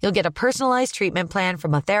 You'll get a personalized treatment plan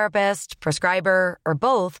from a therapist, prescriber, or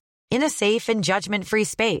both in a safe and judgment-free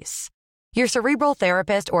space. Your Cerebral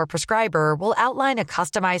therapist or prescriber will outline a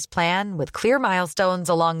customized plan with clear milestones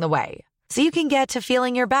along the way, so you can get to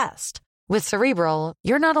feeling your best. With Cerebral,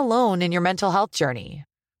 you're not alone in your mental health journey.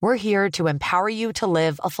 We're here to empower you to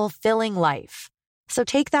live a fulfilling life. So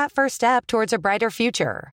take that first step towards a brighter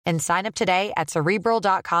future and sign up today at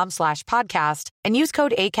Cerebral.com/podcast and use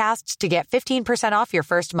code ACAST to get 15% off your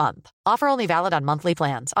first month. Offer only valid on monthly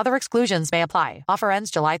plans. Other exclusions may apply. Offer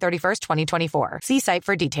ends July 31st, 2024. See site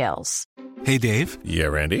for details. Hey, Dave.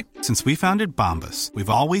 Yeah, Randy. Since we founded Bombas, we've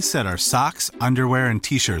always said our socks, underwear, and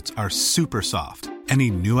T-shirts are super soft. Any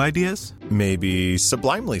new ideas? Maybe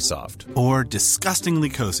sublimely soft. Or disgustingly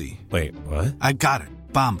cozy? Wait, what? I got it.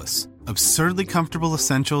 Bombas. Absurdly comfortable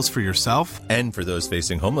essentials for yourself And for those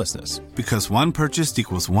facing homelessness. because one purchased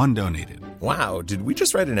equals one donated. Wow, did we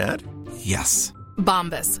just write an ad? Yes.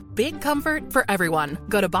 Bombas. Big comfort for everyone.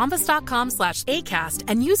 Go to bombas.com/ACAST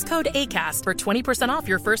and use code ACAST for 20% off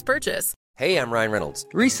your first purchase. Hey, I'm Ryan Reynolds.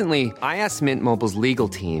 Recently, I asked Mint Mobile's legal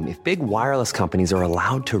team if big wireless companies are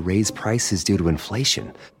allowed to raise prices due to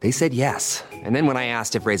inflation. They said yes. And then when I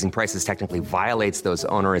asked if raising prices technically violates those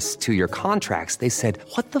onerous 2-year contracts, they said,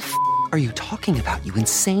 "What the f*** are you talking about, you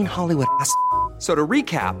insane Hollywood ass?" So to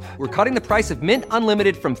recap, we're cutting the price of Mint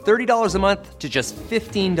Unlimited from $30 a month to just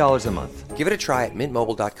 $15 a month. Give it a try at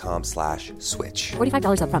mintmobile.com/switch.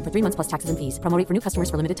 $45 up front for 3 months plus taxes and fees. Promo rate for new customers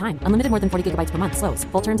for limited time. Unlimited more than 40 gigabytes per month. Slows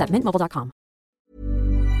full terms at mintmobile.com.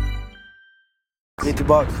 Vi är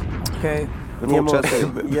tillbaka. Okej.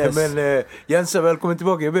 Yes. Men Jensa, välkommen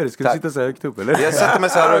tillbaka. Jag ber dig, ska du sitta så här högt upp eller? Jag sätter mig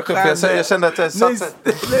så här högt upp, för jag kände att jag satt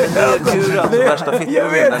värsta fittan.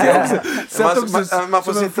 Man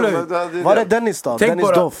får sitta. Var är Dennis då? Tänk Dennis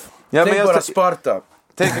bara- Doff. Tänk bara Sparta.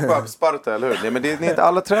 Tänk på Sparta, eller hur? Nej, men det är inte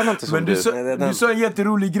alla tränar inte som Men du sa en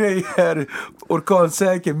jätterolig grej här.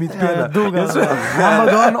 Orkansäker mittbena. Han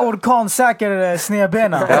bara, du har en orkansäker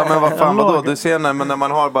snedbena. Ja, men vad fan, vadå? Du ser när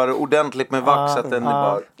man har bara ordentligt med vax att den är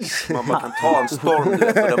bara, man kan ta en storm, och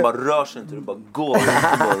den bara rör sig inte, den bara går.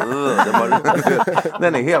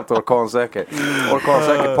 Den är helt orkansäker.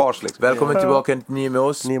 Orkansäker pars liksom. Välkommen tillbaka till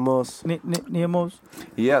Nemos.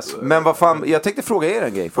 Yes. Men vad fan, jag tänkte fråga er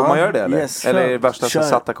en grej. Får man göra det eller? Yes. Eller är det värsta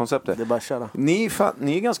satta konceptet? Det är bara att köra. Ni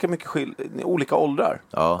är ganska mycket olika åldrar.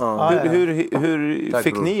 Ja. Hur Tack,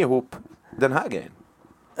 fick bror. ni ihop den här grejen?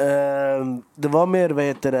 Det var mer, vad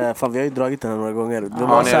heter det? Fan, vi har ju dragit den här några gånger. Det Ja,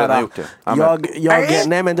 var ni så har här, redan gjort det.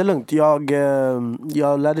 nej men det är lugnt.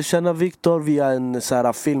 Jag lärde känna Victor via en så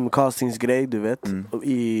här filmcastingsgrej, du vet.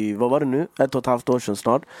 I, vad var det nu? 1,5 år sedan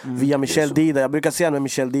snart. Via Michel Dida. Jag brukar säga med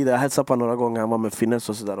Michel Dida. Jag hälsade på några gånger. Han var med Finnes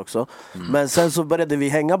och sådär också. Men sen så började vi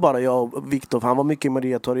hänga bara, jag och Victor. Han var mycket i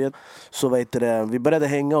Mariatorget. Så vad heter det? Vi började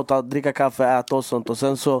hänga och dricka kaffe, äta och sånt. Och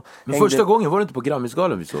sen så... Men första gången var det inte på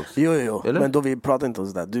Grammisgalan vi sågs? Jo. Eller? Men då vi pratade inte om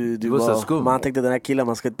sådär. Du var skum. Man tänkte den här killen,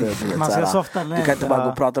 man ska inte... Man ska softa. Du kan inte bara gå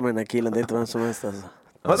och prata med den här killen. Det är inte vem som helst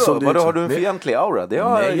Vadå, har du en fientlig aura? Det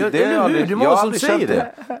har jag aldrig känt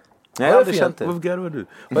det. Nej, jag har aldrig känt det. Varför garvar du?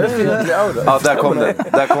 Vad är det fientlig aura? Ja, där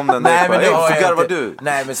kom den. Nej, men varför garvar du?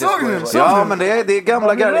 Nej, men ja, men det är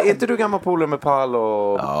gamla grabbar. Är inte du gamla polare med Pall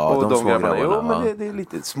och de grabbarna? Jo, men det är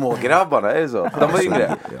lite små grabbarna, är det så? De var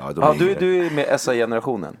yngre. Ja, du är med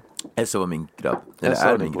SA-generationen. Essa var min grabb. Eller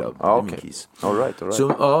är min grabb. Ja, okej. All right.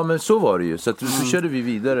 Så, ja, men så var det ju. Så, att, så körde vi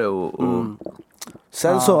vidare och...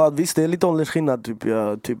 Sen så, visst det är lite åldersskillnad,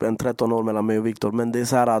 typ en 13 år mellan mig och Victor. Men det är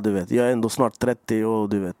så här, du vet, jag är ändå snart 30 och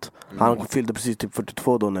du vet, han fyllde precis typ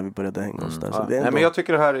 42 då när vi började hänga och så där. Så det är ändå... Nej, men jag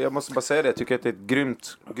tycker det här, jag måste bara säga det, jag tycker att det är ett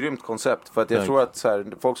grymt koncept. För att jag tror att så här,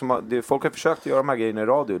 folk har försökt göra de här grejerna i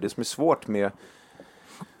radio. Det som är svårt med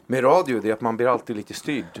radio, det är att man blir alltid lite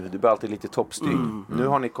styrd. Du blir alltid lite toppstyrd. Nu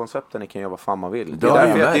har ni koncepten, ni kan göra vad fan man vill. Det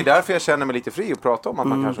är därför jag känner mig lite fri och prata om att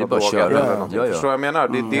man kanske har drogat eller någonting. Förstår vad jag menar?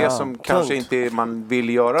 Det är det som kanske inte man vill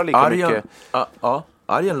göra lika mycket.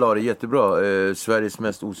 Arjen la det jättebra. Sveriges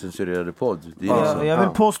mest ocensurerade podd. Jag vill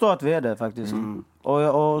påstå att vi är det faktiskt.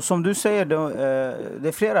 Och som du säger, det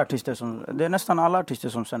är flera artister som... Det är nästan alla artister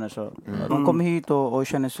som känner så. De kommer hit och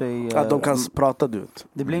känner sig... Att de kan prata, du vet.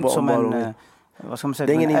 Det blir inte som en... vad ska man säga,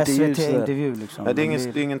 det är ingen SVT-intervju liksom. Nej, det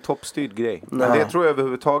är ingen toppstyrd grej. Men det tror jag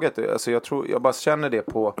överhuvudtaget. Alltså jag bara känner det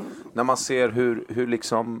på när man ser hur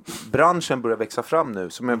liksom branschen börjar växa fram nu.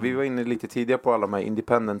 Som vi var inne lite tidigare på alla de här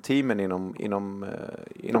independent-teamen inom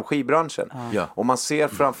skivbranschen. Ja. Och man ser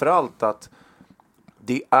framförallt att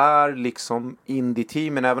det är liksom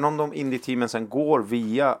indie-teamen, även om de indie-teamen sen går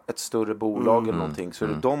via ett större bolag eller någonting, så är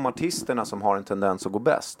det de artisterna som har en tendens att gå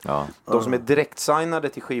bäst. Ja. De som är direkt signade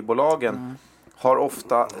till skivbolagen har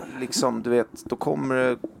ofta liksom, du vet, då kommer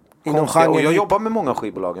det konstiga, och jag jobbar med många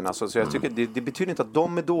skivbolagen alltså, så jag tycker det betyder inte att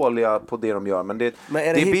de är dåliga på det de gör, men är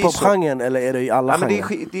det hiphop-genren eller är det i alla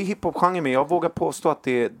genrer? Det är hiphop-genren, men jag vågar påstå att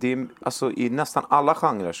det alltså, i nästan alla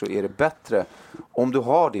genrer så är det bättre om du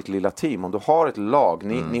har ditt lilla team, om du har ett lag,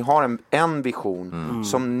 ni har en vision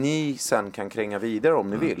som ni sen kan kränga vidare om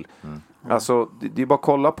ni vill. Alltså det är bara att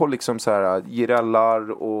kolla på liksom så här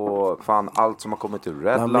Girellar och fan allt som har kommit ur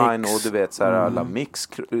Redline och du vet så här La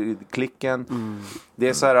Mix-klicken. Det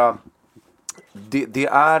är så här, det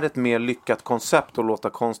är ett mer lyckat koncept att låta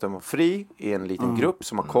konsten vara fri i en liten grupp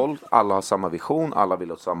som har koll, alla har samma vision, alla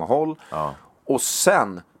vill åt samma håll. Och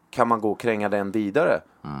sen kan man gå och kränga den vidare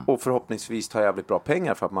och förhoppningsvis ta jävligt bra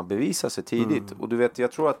pengar för att man bevisar sig tidigt. Och du vet,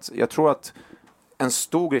 jag tror att en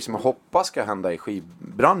stor grej som jag hoppas ska hända i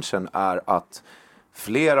skivbranschen är att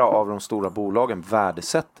flera av de stora bolagen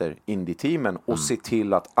värdesätter indie-teamen och ser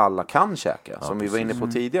till att alla kan käka, som vi var inne på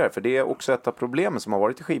tidigare. För det är också ett av problemen som har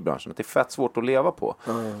varit i skivbranschen, att det är fett svårt att leva på.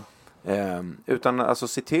 Utan alltså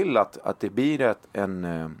se till att det blir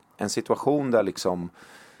en situation där liksom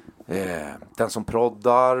den som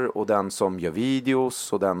proddar och den som gör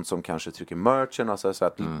videos och den som kanske trycker merchen, alltså så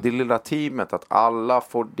att det lilla teamet, att alla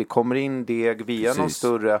får, det kommer in deg via någon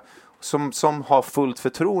större som har fullt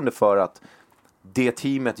förtroende för att det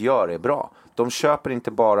teamet gör är bra. De köper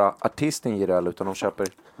inte bara artisten Jireel, utan de köper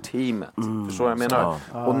teamet. Förstår jag menar?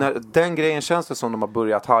 Och när den grejen känns det som de har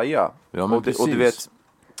börjat haja. Och du vet,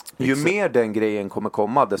 ju mer den grejen kommer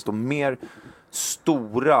komma, desto mer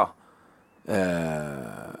stora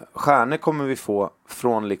stjärnor kommer vi få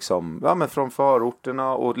från liksom, men från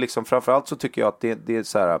förorterna, och liksom framförallt så tycker jag att det är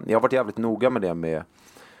så här, jag har varit jävligt noga med det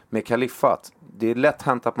med Kaliffat. Det är lätt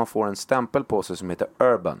hänt att man får en stämpel på sig som heter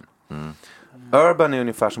urban. Urban är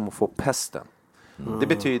ungefär som att få pesten. Det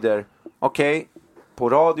betyder, okej, på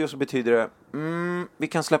radio så betyder det vi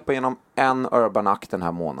kan släppa igenom en urban akt den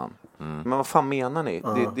här månaden. Men vad fan menar ni?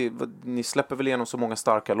 Ni släpper väl igenom så många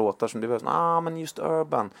starka låtar som det behövs. Men just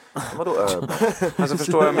urban. Vadå urban? Alltså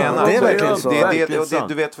förstår jag menar? Det är verkligen så.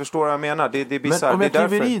 Du vet, förstår jag menar? Det är bizarrt. Men om jag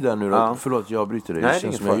kliver i där nu då, förlåt jag bryter dig. Nej, det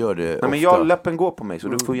är som jag gör det ofta. Nej, men läppen går på mig så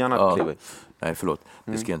du får gärna kliva i. Nej, förlåt.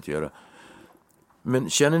 Det ska jag inte göra. Men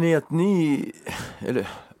känner ni att eller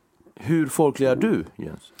hur folklig är du,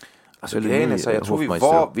 Jens? Alltså grejen är så, jag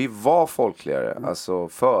tror vi var folkligare alltså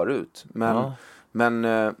förut,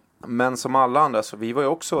 men som alla andra så vi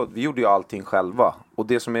gjorde ju allting själva, och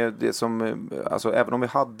det som alltså även om vi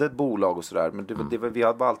hade ett bolag och sådär, men vi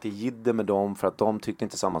hade alltid jidder med dem för att de tyckte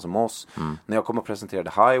inte samma som oss. När jag kom och presenterade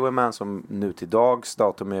Highwayman, som nu till dags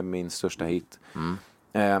datum är min största hit,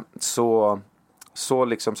 så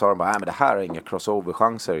liksom sa de bara, men det här är inga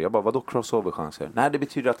crossover-chanser. Jag bara, vadå crossover-chanser? Nej, det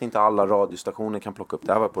betyder att inte alla radiostationer kan plocka upp.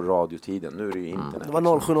 Det här var på radiotiden, nu är det ju internet. Det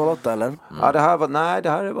var 0708 eller? Ja, det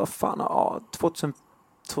här var fan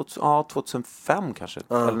 2005 kanske,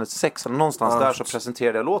 eller 2006 eller någonstans där, så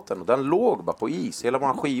presenterade jag låten och den låg bara på is. Hela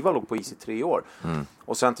vår skiva låg på is i 3 år.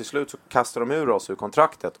 Och sen till slut så kastade de ur oss ur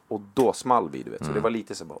kontraktet och då small vi, du vet. Så det var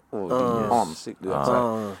lite så bara, ansikte, du vet, så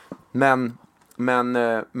här.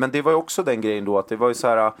 Men det var ju också den grejen då, att det var ju så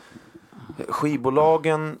här,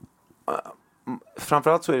 skivbolagen,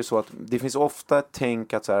 framförallt så är det så att det finns ofta ett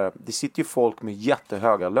tänk att så här, det sitter ju folk med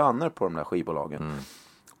jättehöga löner på de där skivbolagen.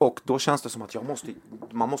 Och då känns det som att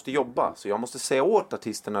man måste jobba. Så jag måste säga åt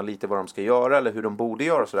artisterna lite vad de ska göra eller hur de borde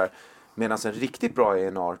göra och sådär. Medan en riktigt bra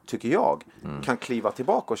A&R, tycker jag, kan kliva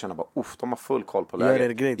tillbaka och känna bara, de har full koll på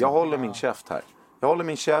läget. Jag håller min käft här.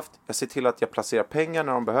 Jag ser till att jag placerar pengar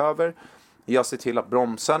när de behöver. Jag ser till att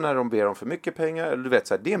bromsa när de ber om för mycket pengar. Eller du vet,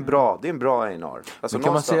 så här, det är en bra A&R. Alltså,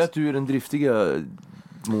 kan man säga att du är den driftiga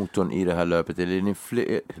motorn i det här löpet, eller är ni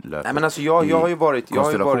fler löpet? Nej, men alltså jag har ju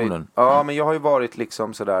varit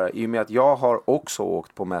liksom sådär, i och med att jag har också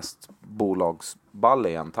åkt på mest bolagsballe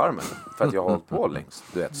i tarmen för att jag har hållit på längst,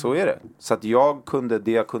 du vet, så är det. Så att jag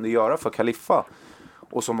kunde göra för Kaliffa,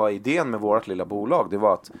 och som var idén med vårt lilla bolag, det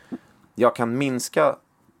var att jag kan minska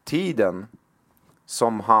tiden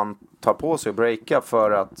som han tar på sig att breaka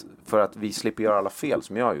för att vi slipper göra alla fel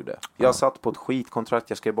som jag gjorde. Jag satt på ett skitkontrakt,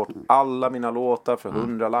 jag skrev bort alla mina låtar för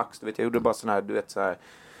 100 lax. Du vet, jag gjorde bara sån här, du vet, så här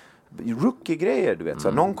rookie-grejer, du vet.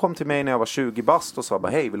 Så någon kom till mig när jag var 20 bast och sa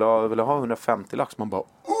bara, hej, vill du ha 150 lax? Man bara,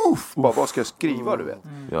 bara, vad ska jag skriva, du vet?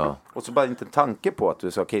 Ja. Och så bara inte en tanke på att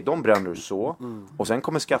du sa, okej, de bränner du så. Och sen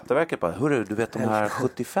kommer Skatteverket bara, hörru, du vet de här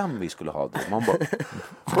 75 vi skulle ha. Man bara,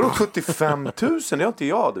 vadå 75 000? Det är inte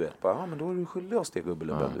jag, du vet. Bara, men då är du skyldig oss det,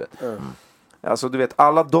 gubbelubben, du vet. Alltså, du vet,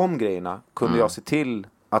 alla de grejerna kunde jag se till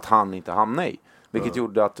att han inte hamnade i. Vilket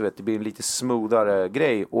gjorde att, du vet, det blir en lite smoothare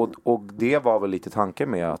grej. Och det var väl lite tanken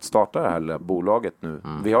med att starta det här bolaget nu.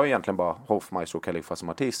 Vi har egentligen bara Hoffmaestro&quot som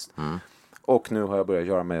artist. Och nu har jag börjat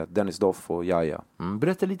göra med Dennis Doff och Jaja.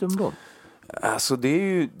 Berätta lite om dem. Alltså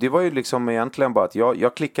det var ju liksom egentligen bara att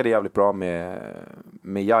jag klickade jävligt bra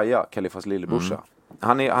med Jaja, Kalifas lillebrorsa.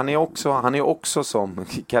 Han är också som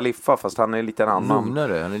Kaliffa, fast han är lite en annan.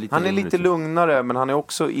 Lugnare, han är lite lugnare, men han är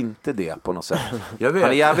också inte det på något sätt. Han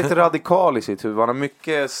är jävligt radikal i sitt huvud. Han har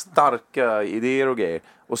mycket starka idéer och grejer.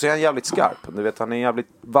 Och så är han jävligt skarp. Du vet, han är en jävligt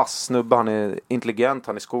vass snubbe. Han är intelligent.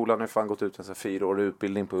 Han är i skolan. Han har fan gått ut en 4-årig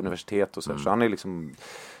utbildning på universitet och så. Så han är liksom,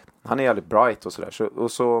 han är jävligt bright och sådär.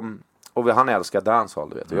 Och han älskar dancehall,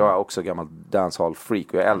 du vet. Och jag är också gammal dancehall-freak.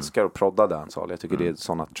 Och jag älskar att prodda dancehall. Jag tycker det är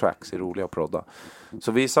sådana tracks är roliga att prodda.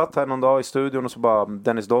 Så vi satt här någon dag i studion och så bara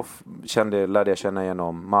Dennis Doff lärde jag känna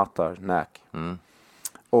igenom Matar, Näk.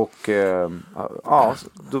 Och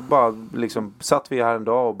då bara liksom satt vi här en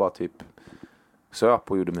dag och bara typ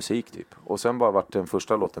söp och gjorde musik typ. Och sen bara vart den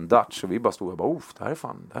första låten Dutch. Och vi bara stod och bara, det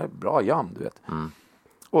här är bra jam, du vet.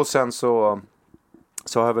 Och sen så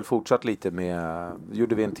har jag väl fortsatt lite med,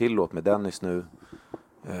 gjorde vi en till låt med Dennis nu.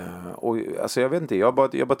 Och alltså jag vet inte, jag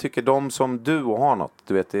bara tycker de som du och har något,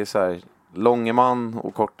 du vet, det är så här Långeman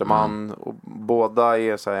och Korteman och båda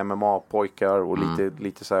är så här MMA-pojkar och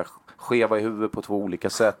lite så här skeva i huvudet på två olika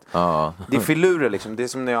sätt. Det är filurer liksom. Det är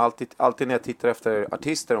som när jag alltid när jag tittar efter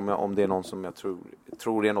artister, om det är någon som jag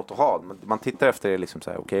tror är något att ha. Man tittar efter det liksom så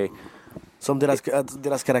här, okej. Som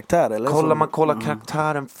deras karaktär eller? Man kollar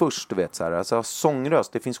karaktären först, du vet så här. Alltså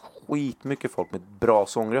sångröst, det finns skitmycket folk med bra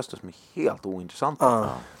sångröster som är helt ointressanta.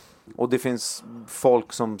 Och det finns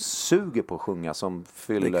folk som suger på att sjunga som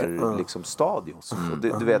fyller liksom stadios. Och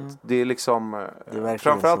du vet, det är liksom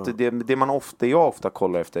framförallt det jag ofta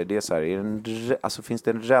kollar efter, det är så här, finns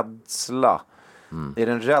det en rädsla? Är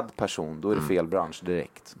det en rädd person, då är det fel bransch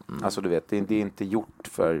direkt. Alltså du vet, det är inte gjort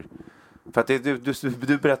för att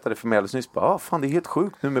du berättade för mig alldeles nyss bara, fan det är helt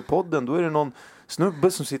sjukt nu med podden, då är det någon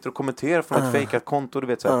snubbe som sitter och kommenterar från ett fejkat konto, du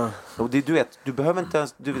vet så här. Och det, du vet, du behöver inte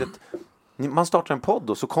ens, du vet, man startar en podd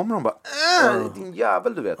och så kommer de bara din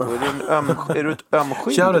jävel, du vet. Och är du ett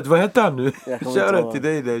ömskinn? Shoutout, vad heter han nu? Shoutout till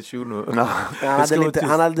dig där, Shuno.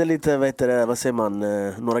 Han hade lite, vad säger man,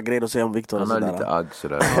 några grejer att säga om Victor. Han har lite agg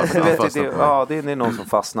sådär. Det är någon som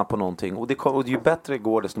fastnar på någonting. Och ju bättre det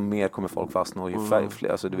går, desto mer kommer folk fastna. Och ju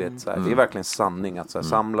fler, alltså du vet, så här, det är verkligen sanning att så här,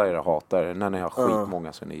 samla era hatare. När ni har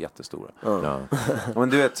skitmånga så är ni jättestora. Men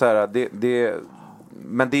du vet så här,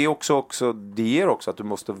 men det är också det ger också att du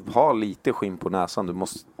måste ha lite skinn på näsan. Du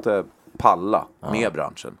måste palla med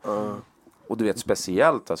branschen. Och du vet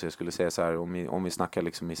speciellt, alltså jag skulle säga så här, om vi snackar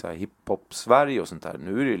liksom i så här hiphop Sverige och sånt där.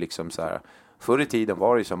 Nu är det ju liksom så här, förr i tiden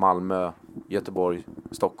var det ju så Malmö, Göteborg,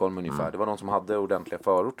 Stockholm ungefär. Det var någon som hade ordentliga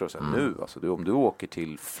förorter och så här. Nu alltså om du åker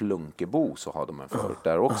till Flunkebo så har de en förort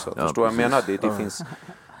där också. Förstår jag menar? Det finns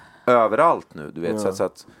överallt nu, du vet så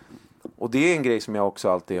att, och det är en grej som jag också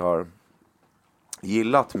alltid har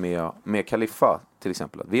gillat med Kaliffa till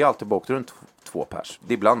exempel. Vi har alltid bara åkt runt 2 pers.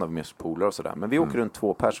 Det är ibland har vi med oss polare och sådär. Men vi åker runt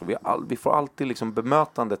 2 pers och vi får alltid liksom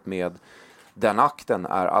bemötandet med den akten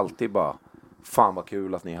är alltid bara fan vad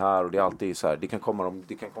kul att ni är här. Och det är alltid så här, det kan komma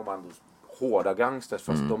ändå hårda gangsters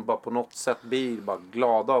fast de bara på något sätt blir bara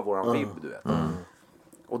glada av våran vibb, du vet.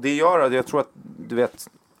 Och det gör att jag tror att, du vet,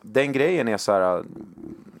 den grejen är så här,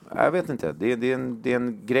 jag vet inte, det är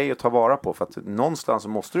en grej att ta vara på, för att någonstans så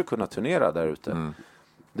måste du kunna turnera där ute.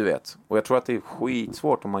 Du vet. Och jag tror att det är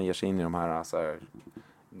skitsvårt om man ger sig in i de här, så här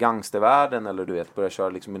gangstervärlden, eller du vet, börjar köra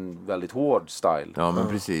liksom en väldigt hård style. Ja, men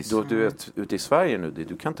precis. Du vet, ute i Sverige nu,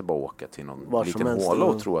 du kan inte bara åka till någon liten håla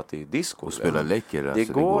och tro att det är disco. Och spela läcker. Det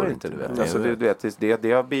går inte, du vet. Alltså, du vet,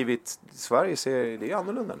 det har blivit, Sverige det är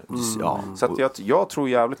annorlunda nu. Så att jag tror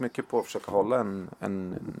jävligt mycket på att försöka hålla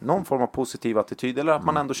någon form av positiv attityd, eller att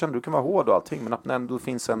man ändå känner, du kan vara hård och allting, men att det ändå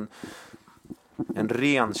finns en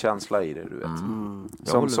ren känsla i det, du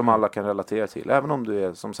vet. Som alla kan relatera till. Även om du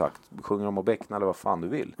är, som sagt, sjunger om att beckna eller vad fan du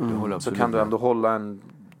vill. Så kan du ändå hålla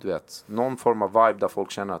du vet, någon form av vibe där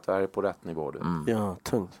folk känner att det här är på rätt nivå. Ja,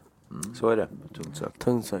 tungt. Så är det.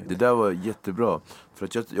 Tungt sagt. Det där var jättebra. För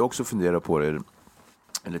att jag också funderar på det,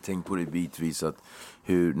 eller tänkt på det bitvis, att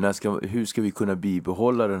hur ska vi kunna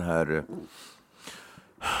bibehålla den här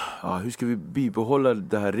hur ska vi bibehålla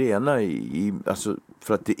det här rena alltså,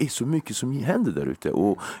 för att det är så mycket som händer där ute.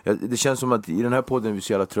 Och det känns som att i den här podden är vi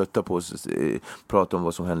så jävla trötta på att prata om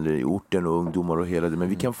vad som händer i orten och ungdomar och hela det. Men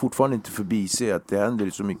vi kan fortfarande inte förbise att det händer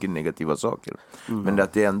så mycket negativa saker. Men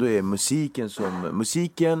att det ändå är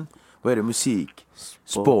musiken, vad är det? Musik,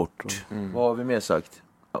 sport. Vad har vi mer sagt?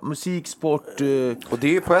 Musik, sport. Och det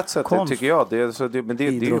är ju på ett sätt, konst. Tycker jag. Det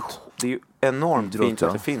är ju enormt fint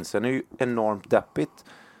att det finns. Sen är ju enormt deppigt.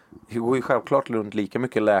 Det går ju självklart runt lika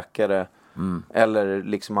mycket läkare eller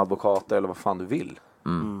liksom advokater eller vad fan du vill.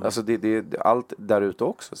 Alltså det är allt där ute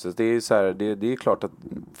också. Så det är så här, det är klart att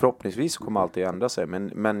förhoppningsvis kommer allt att ändra sig.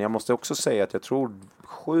 Men jag måste också säga att jag tror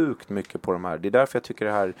sjukt mycket på de här. Det är därför jag tycker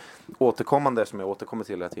det här återkommande som jag återkommer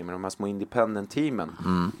till hela tiden, de här små independent-teamen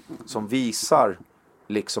som visar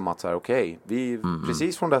liksom att så här, okej, vi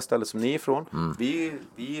precis från det här stället som ni är ifrån, vi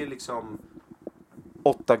är liksom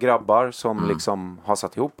 8 grabbar som liksom har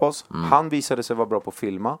satt ihop oss. Han visade sig vara bra på att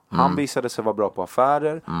filma. Han visade sig vara bra på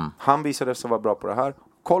affärer. Han visade sig vara bra på det här.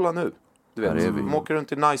 Kolla nu. Du vet, de åker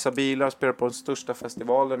runt i nice bilar, spelar på de största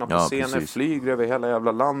festivalerna på scener, flyger över hela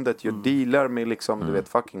jävla landet, gör dealer med liksom, du vet,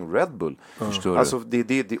 fucking Red Bull. Alltså,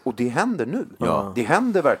 och det händer nu. Det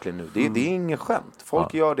händer verkligen nu. Det är inget skämt.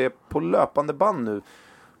 Folk gör det på löpande band nu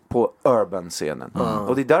på urban-scenen.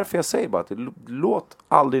 Och det är därför jag säger bara att låt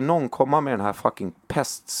aldrig någon komma med den här fucking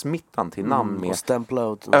pestsmittan till namn med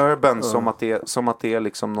urban som att det är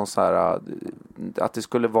liksom någon så här, att det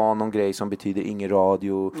skulle vara någon grej som betyder ingen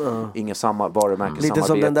radio, ingen varumärke. Lite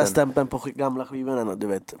som den där stämpeln på gamla skivorna, du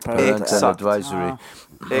vet. Exakt.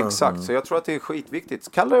 Exakt, så jag tror att det är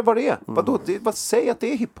skitviktigt. Kalla det vad det är. Vad säg att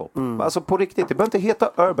det är hiphop. Alltså på riktigt, det behöver inte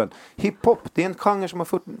heta urban. Hiphop, det är en genre som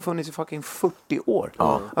har funnits i fucking 40 år.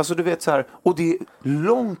 Alltså du vet så här, och det är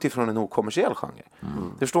långt ifrån en okommersiell genre.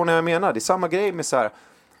 Du förstår när jag menar? Det är samma grej med så här,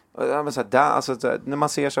 alltså, när man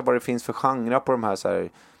ser så här, vad det finns för genrer på de här så här,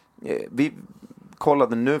 vi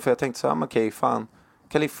kollade nu för jag tänkte så här, okej, fan,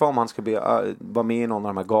 Khalifa om han ska vara med i någon av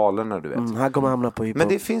de här galerna, du vet. Han kommer hamna på hiphop. Men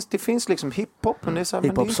det finns liksom hiphop, men det är så här,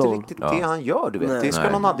 men det är inte riktigt det han gör, du vet. Det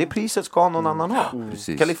ska det priset ska någon annan ha.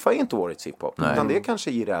 Khalifa är inte årets hiphop, utan det är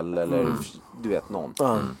kanske Jireel eller du vet någon.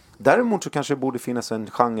 Däremot så kanske det borde finnas en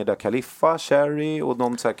genre där Khalifa, Cherry och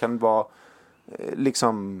de så här kan vara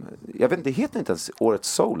liksom, jag vet inte, det heter inte ens årets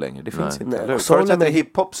soul längre. Det finns inte. Förut hette det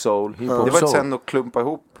hiphop soul. Det var ett sen att klumpa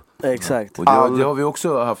ihop. Exakt. Och det har vi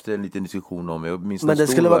också haft en liten diskussion om. Men det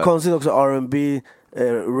skulle vara konstigt också, R&B,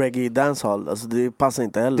 reggae, dancehall. Alltså det passar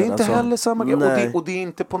inte heller. Det är inte heller samma grej. Och det är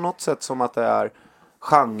inte på något sätt som att det är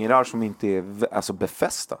genrer som inte är alltså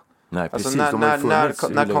befästa. Nej, precis. Alltså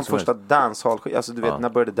när kom första dancehall, alltså du vet, när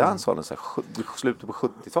började dancehallen så här, slutet på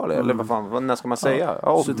 70-talet eller vad fan, när ska man säga?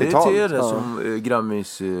 80-talet. Så det är det som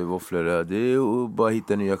Grammis våfflor, det är att bara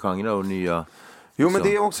hitta nya genrer och nya. Jo, men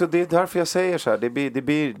det är också, det är därför jag säger så här,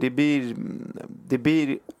 det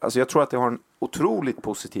blir alltså jag tror att det har en otroligt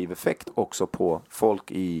positiv effekt också på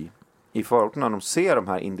folk i förorterna när de ser de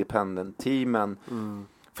här independent teamen.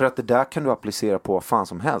 För att det där kan du applicera på vad fan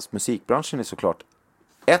som helst. Musikbranschen är såklart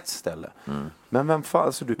ett ställe. Men vem fan,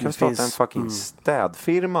 alltså du kan starta en fucking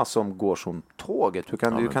städfirma som går som tåget. Du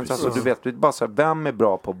kan alltså, du vet bara så här, vem är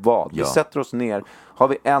bra på vad? Vi sätter oss ner, har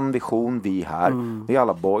vi en vision, vi här. Vi är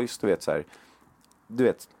alla boys, du vet så här. Du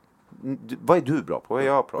vet, vad är du bra på? Vad är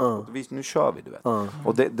jag bra på? Nu kör vi, du vet.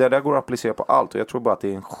 Och det där går att applicera på allt. Och jag tror bara att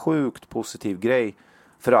det är en sjukt positiv grej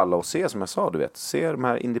för alla att se, som jag sa, du vet. Se de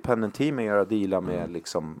här independent teamen göra dealar med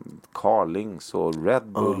liksom Carlings och Red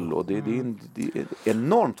Bull. Och det är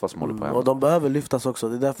enormt vad som håller på här. Och de behöver lyftas också.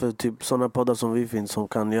 Det är därför typ sådana poddar som vi finns som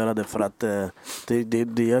kan göra det. För att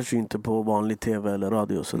det görs ju inte på vanlig tv eller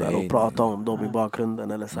radio och sådär. Och prata om dem i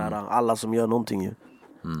bakgrunden eller så här. Alla som gör någonting ju.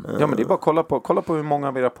 Ja, men det är bara kolla på hur många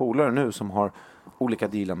av era polare nu som har olika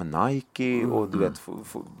dealar med Nike och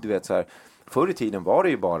du vet så här, förr i tiden var det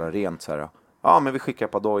ju bara rent så här, ja men vi skickar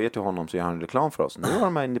ett par dojor till honom så gör han reklam för oss. Nu har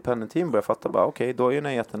de här independent team börjat fatta bara okej,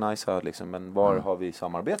 dojorna är jättenice här liksom, men var har vi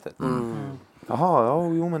samarbetet?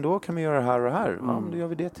 Jaha, jo men då kan vi göra det här och det här. Ja, men då gör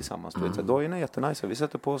vi det tillsammans. Du vet, så dojorna är jättenice, vi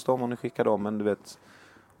sätter på oss dem och nu skickar dem, men du vet,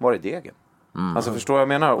 var är degen? Alltså förstår jag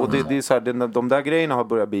menar? Och det är så här, de där grejerna har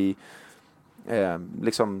börjat bli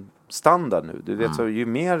liksom standard nu. Du vet, så ju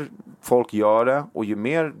mer folk gör det och ju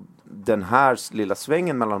mer den här lilla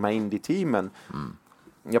svängen mellan de här indie-teamen.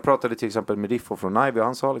 Jag pratade till exempel med Riffo från Ivy och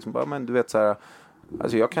han sa liksom bara, men du vet så här,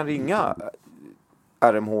 alltså jag kan ringa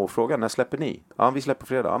RMH-frågan, när släpper ni? Ja, vi släpper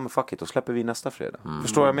fredag. Ja, men fuck it, då släpper vi nästa fredag.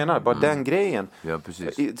 Förstår jag menar? Bara den grejen. Ja,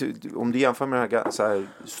 precis. Om du jämför med de här, så här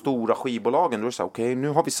stora skivbolagen, då är det så här, okej, nu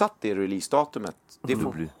har vi satt det releasedatumet. Det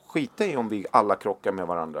får skita i om vi alla krockar med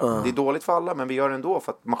varandra. Det är dåligt för alla, men vi gör det ändå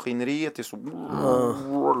för att maskineriet är så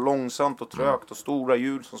långsamt och trögt och stora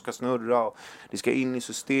hjul som ska snurra och det ska in i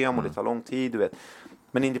system och det tar lång tid, du vet.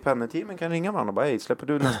 Men independent-teamen kan ringa varandra och bara, hej, släpper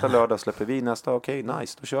du nästa lördag, släpper vi nästa, okej,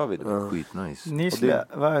 nice, då kör vi det. Skitnice.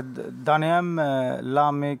 Danny M,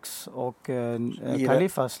 Lamix och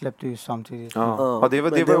Khalifa släppte ju samtidigt. Ja, det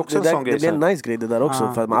var också en sån grej. Det är en nice grej det där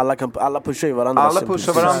också, för att alla pushar ju varandra. Alla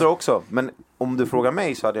pushar varandra också, men om du frågar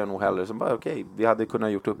mig så hade jag nog hellre som bara, okej, vi hade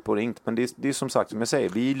kunnat gjort upp och ringt, men det är som sagt, som jag säger,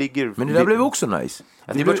 vi ligger... Men det där blev också nice.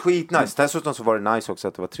 Ja, det blev skitnice. Dessutom så var det nice också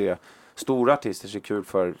att det var 3 stora artister, så kul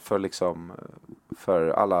för liksom för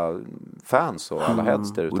alla fans och alla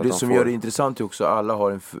heads där ute. Och det som gör det intressant är också alla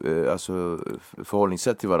har en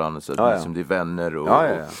förhållningssätt till varandra, så att liksom det är vänner och...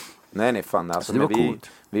 Nej, fan. Alltså, det var coolt.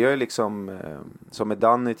 Vi har ju liksom, som med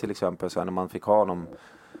Danny till exempel, så här, när man fick ha honom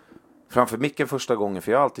framför micken första gången,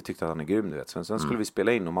 för jag har alltid tyckt att han är grym, du vet. Sen skulle vi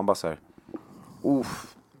spela in och man bara så här,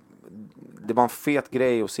 det var en fet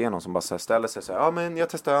grej att se någon som bara så här ställer sig så här, ja men jag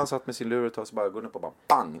testade, han satt med sin lur och så bara går ner på och bara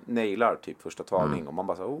bang, nailar typ första tagning och man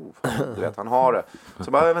bara så här, du vet, han har det.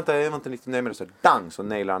 Så bara, jag var inte riktigt nöjd med det, så dang, så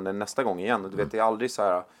nailar han den nästa gång igen, och du vet, det är aldrig så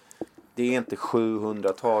här, det är inte 700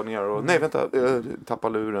 tagningar och nej vänta, tappa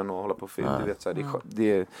luren och hålla på film, du vet så här,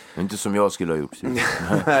 det är inte som jag skulle ha gjort.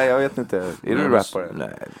 Nej, jag vet inte. Är du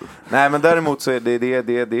rappare? Nej, men däremot så är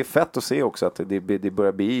det är fett att se också att det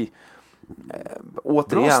börjar bli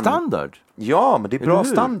återigen bra standard. Ja, men det är bra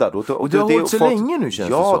standard. Och det har hållit så länge nu, känns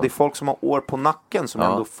det som. Ja, så. det är folk som har år på nacken som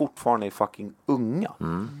ändå fortfarande är fucking unga.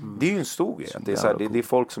 Det är ju en stor grej. Det är, så här, det är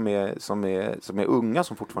folk som är unga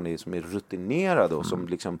som fortfarande är, som är rutinerade och som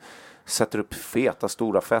liksom sätter upp feta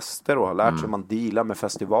stora fester och har lärt sig hur man dealar med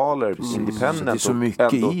festivaler, independent. Så det är så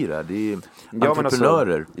mycket ändå, i det. Det är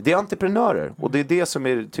entreprenörer. Alltså, det är entreprenörer. Och det är det som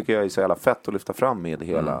är, tycker jag är så jävla fett att lyfta fram med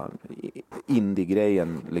hela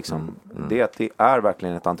indie-grejen. Liksom. Det är att det är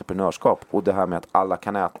verkligen ett entreprenörskap. Och det här med att alla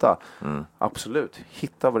kan äta. Absolut.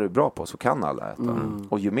 Hitta vad du är bra på, så kan alla äta.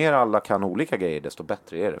 Och ju mer alla kan olika grejer, desto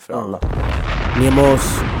bättre är det för alla.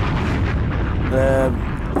 Nemos.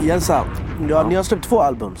 Jensa, ni har släppt 2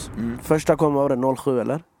 albums. Första kom, var det 07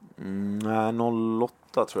 eller? Nej,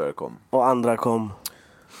 08 tror jag det kom. Och andra kom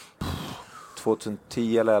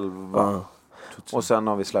 2010 eller 11. Och sen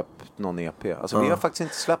har vi släppt någon EP. Alltså vi har faktiskt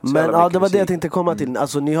inte släppt så men mycket det var musik. det jag tänkte komma till.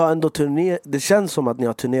 Alltså ni har ändå det känns som att ni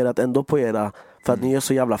har turnerat ändå på era, för att ni gör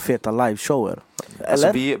så jävla feta liveshower.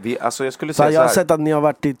 Eller? Alltså jag skulle för säga jag har så här, sett att ni har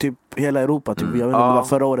varit i typ hela Europa typ. Jag vet inte om det var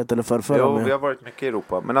förra året eller förra. Jo, vi har varit mycket i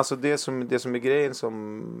Europa. Men alltså det som är grejen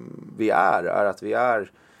som vi är att vi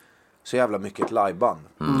är så jävla mycket ett liveband.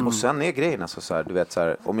 Och sen är grejen alltså så här, du vet så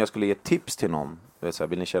här, om jag skulle ge tips till någon, du vet så här,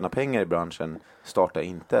 vill ni tjäna pengar i branschen, starta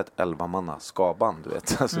inte ett 11-manna skaband, du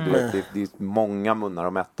vet. Alltså du vet, det är många munnar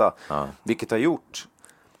att mätta. Vilket har gjort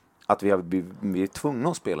att vi är tvungna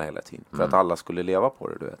att spela hela tiden för att alla skulle leva på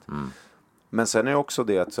det, du vet. Men sen är det också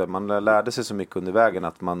det att så här, man lärde sig så mycket under vägen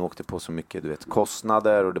att man åkte på så mycket, du vet,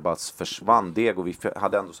 kostnader och det bara försvann deg, och vi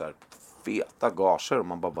hade ändå så här feta gager och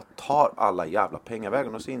man bara tar alla jävla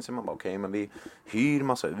pengavägen, och så inser man bara okej, men vi hyr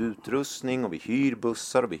massa utrustning och vi hyr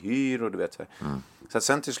bussar och vi hyr och du vet så här. Så att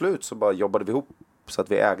sen till slut så bara jobbade vi ihop så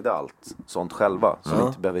att vi ägde allt sånt själva, så vi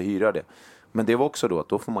inte behöver hyra det. Men det var också då att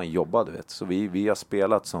då får man jobba, du vet. Så vi har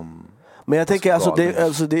spelat som... Men jag tänker jag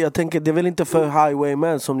tänker det är väl inte för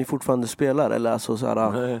Highwayman som ni fortfarande spelar, eller alltså så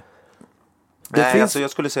här. Nej, alltså jag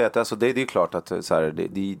skulle säga att alltså, det är klart att så här,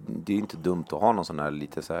 det är inte dumt att ha någon sån här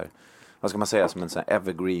lite så här, vad ska man säga, som en sån här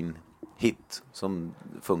evergreen hit som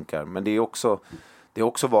funkar. Men det har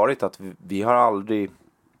också varit att vi har aldrig,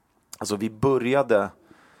 alltså vi började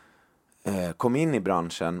kom in i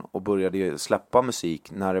branschen och började släppa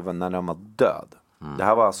musik när den var död. Det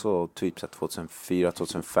här var alltså typ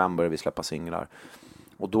 2004-2005 började vi släppa singlar.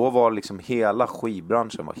 Och då var liksom hela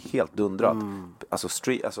skivbranschen var helt dundrad. Alltså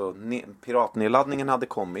piratnedladdningen hade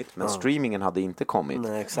kommit, men streamingen hade inte kommit.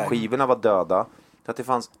 Nej, skivorna var döda. Så att det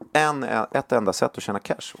fanns ett enda sätt att tjäna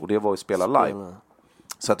cash, och det var att spela live.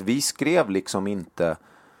 Så att vi skrev liksom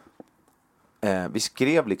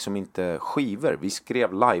inte skivor, vi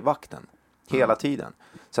skrev liveakten hela tiden.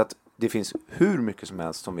 Så att det finns hur mycket som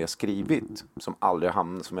helst som vi har skrivit som vi aldrig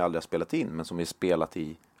har spelat in, men som vi har spelat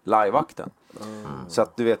i liveakten. Så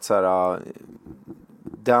att du vet så här,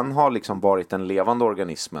 den har liksom varit den levande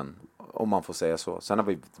organismen, om man får säga så. Sen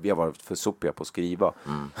har vi har varit för sopiga på att skriva.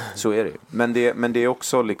 Så är det. Men det är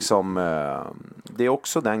också liksom det är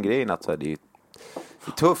också den grejen att så här,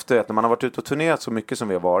 Det är tufft när man har varit ute och turnerat så mycket som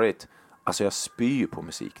vi har varit. Alltså jag spyr på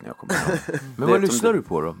musik när jag kommer hem. Men vad lyssnar du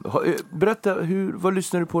på då? Berätta, vad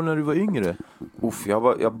lyssnar du på när du var yngre?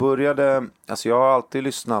 Jag började, alltså jag har alltid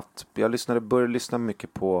lyssnat, började lyssna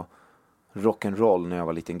mycket på rock'n'roll när jag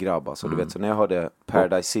var liten grabb. Alltså, du vet, så när jag hörde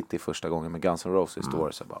Paradise City första gången med Guns N' Roses då var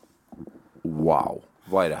det så bara, wow,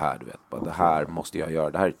 vad är det här, du vet? Bara, det här måste jag göra,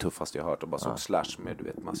 det här är det tuffaste jag har hört. Och bara såg Slash med, du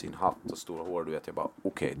vet, med sin hatt och stora hår, du vet, jag bara,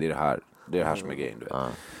 okej, det är det här som är grejen, du vet.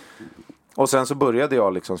 Och sen så började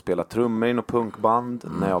jag liksom spela trummor i något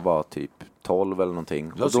punkband när jag var typ 12 eller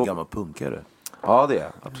någonting. Du är så gammal punkare. Ja, det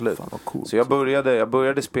är absolut. Fan, vad coolt. Så jag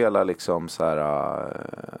började spela liksom så här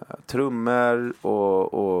trummor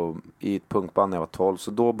och i ett punkband när jag var 12.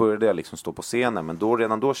 Så då började jag liksom stå på scenen. Men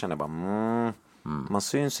redan då kände jag bara man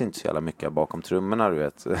syns inte så jävla mycket bakom trummorna, du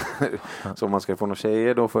vet. Så om man ska få några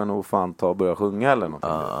tjejer då får jag nog fan ta och börja sjunga eller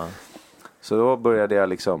någonting. Så då började jag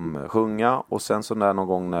liksom sjunga. Och sen så där någon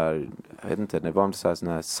gång när, jag vet inte, det var inte så här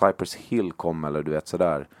när Cypress Hill kom eller du vet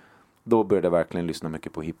sådär. Då började jag verkligen lyssna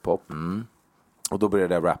mycket på hiphop. Och då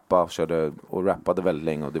började jag rappa och rappade väldigt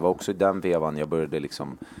länge. Och det var också i den vevan jag började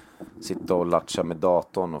liksom sitta och latcha med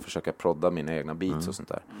datorn och försöka prodda mina egna beats och sånt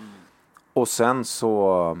där. Och sen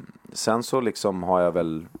så liksom har jag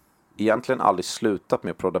väl egentligen aldrig slutat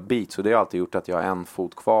med att prodda beats. Och det har alltid gjort att jag har en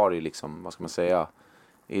fot kvar i liksom, vad ska man säga,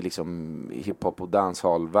 i liksom hiphop och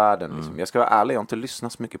dancehall-världen liksom. Jag ska vara ärlig, jag har inte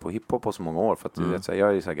lyssnat så mycket på hiphop på så många år för att du vet så här,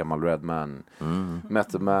 jag är så här gammal Redman,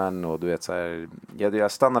 Method Man och du vet så här,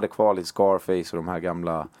 jag stannade kvar i Scarface och de här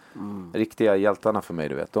gamla riktiga hjältarna för mig,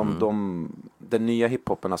 du vet. Den nya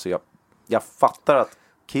hiphopen, alltså jag fattar att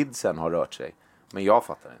kidsen har rört sig. Men jag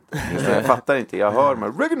fattar inte. Jag fattar inte. Jag hör mig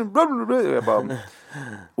och jag bara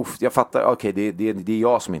jag fattar. Okej, det är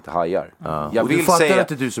jag som inte hajar. Jag vill fattar säga att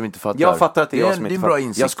det är du som inte fattar. Jag fattar att det är jag som inte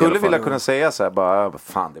fattar. Jag skulle vilja kunna fall. säga så här bara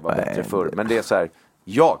fan, det var bättre förr. Men det är så här,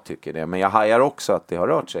 jag tycker det, men jag hajar också att det har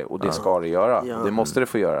rört sig och det ska det göra. Det måste det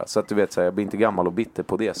få göra. Så att du vet så här, jag blir inte gammal och bitter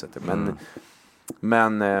på det sättet.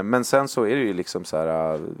 Men sen så är det ju liksom så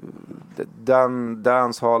här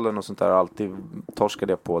dancehallen och sånt där alltid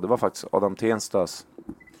torskade jag på. Det var faktiskt Adam Tenstas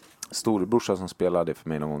storebrorsa som spelade för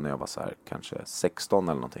mig någon gång när jag var så här kanske 16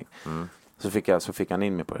 eller någonting. Så fick han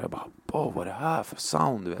in mig på det. Jag bara, vad är det här för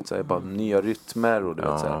sound, du vet så här, bara nya rytmer och du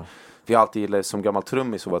vet så här. För jag alltid gillade som gammal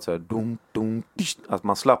trummis så var det så här att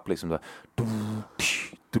man slapp liksom där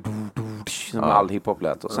som all hiphop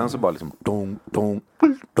lät och sen så bara liksom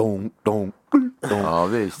Ja,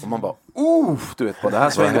 visst. Och man bara, du vet, det här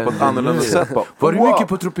svängde på ett annorlunda sätt. Bara, var du mycket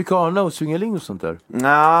på Tropicana och Swingeling och sånt där?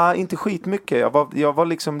 Nej, inte skitmycket. Jag var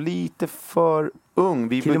liksom lite för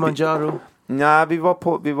ung. Kilimanjaro? Nej, vi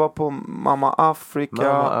var på Mamma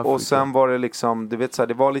Afrika. Och sen var det liksom, du vet så här,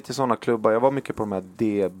 det var lite sådana klubbar. Jag var mycket på de här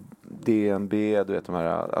DNB, du vet de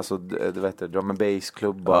här, alltså du vet det, drum and bass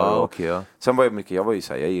klubbar. Sen var jag var ju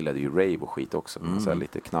så här, jag gillade ju rave och skit också. Så här,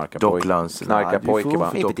 lite knarkarpojke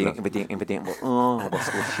bara.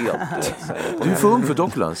 Du är för ung för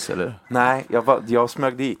Docklands, eller? Nej, jag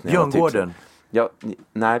smög dit när Björngården?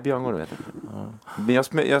 Nej, Björngården vet jag.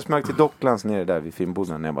 Men jag smög till Docklands nere där vid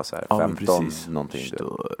filmboden när jag var så här 15 någonting.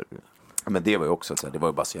 Men det var ju också så här, det var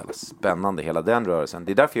ju bara så jävla spännande hela den rörelsen.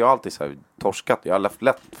 Det är därför jag alltid så här torskat. Jag har haft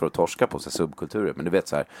lätt för att torska på sig subkulturer, men du vet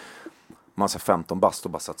så här, man så 15 bast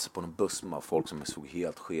och bara satt sig på någon buss med folk som såg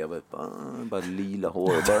helt skeva ut. Bara lila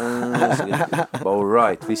hår. Bara all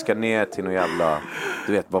right, vi ska ner till någon jävla,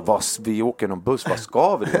 du vet, bara, vi åker någon buss, vad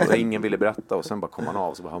ska vi då? Ingen ville berätta och sen bara kom man av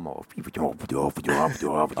och så bara hör man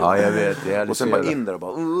jag vet. Och sen bara in där och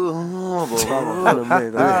bara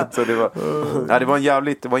så det var en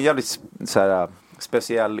jävligt så här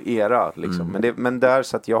speciell era liksom. Men där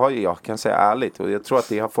så att jag kan säga ärligt och jag tror att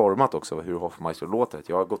det har format också hur Hoffmaestro låter.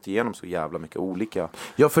 Jag har gått igenom så jävla mycket olika.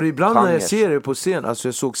 Ja, för ibland när jag ser er på scen, alltså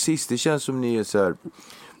jag såg sist, det känns som ni är så här,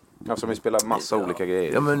 alltså vi spelar massa olika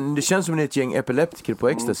grejer. Ja, men det känns som ni är ett gäng epileptiker på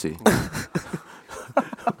ecstasy.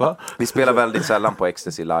 Vi spelar väldigt sällan på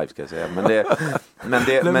ecstasy live, ska jag säga. Men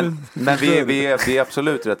vi är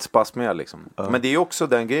absolut rätt spasmiga liksom. Men det är också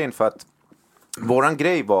den grejen för att våran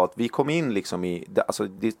grej var att vi kom in liksom i, alltså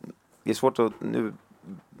det är svårt att nu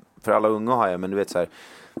för alla unga har jag, men du vet så här,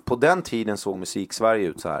 på den tiden såg musik Sverige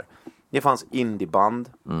ut så här. Det fanns indieband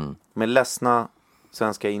med ledsna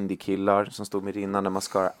svenska indiekillar som stod med rinnande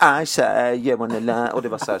mascara. Och det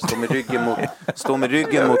var så här, stå med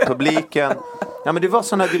ryggen mot publiken. Ja, men det var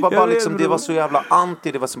såna, det var bara liksom, det var så jävla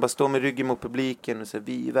anti, det var som bara stå med ryggen mot publiken och så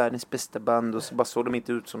vi är världens bästa band och så bara såg de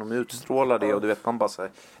inte ut som de utstrålade och du vet man bara så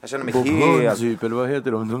här, jag känner mig Bob helt Hund typ, eller vad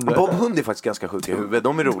heter de där? Bob Hund är faktiskt ganska sjuka i huvudet,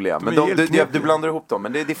 de är roliga, men du blandar ihop dem,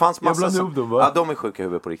 men det fanns massa dem, va? ja, de är sjuka i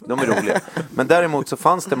huvudet på riktigt, de är roliga. Men däremot så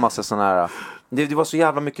fanns det massa såna här Det var så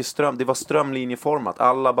jävla mycket ström. Det var strömlinjeformat.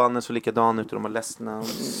 Alla banden så likadana ut. De var ledsna.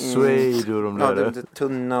 Suede och de där. Ja, de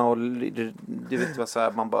tunna och du vet vad så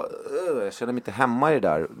här, man bara jag kände mig inte hemma i det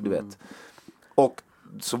där, du vet. Och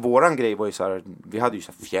så våran grej var ju så här, vi hade ju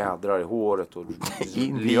så här fjädrar i håret och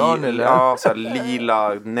så här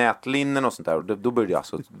lila nätlinnen och sånt där. Och då började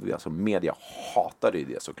alltså media hatade ju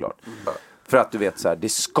det såklart. För att du vet så här, det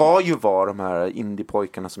ska ju vara de här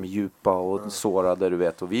indiepojkarna som är djupa och sårade, du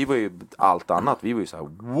vet. Och vi var ju allt annat. Vi var ju så här,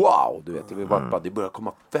 wow, du vet. Det började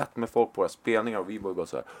komma fett med folk på våra spelningar. Och vi var ju bara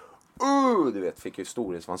så här, du vet, fick ju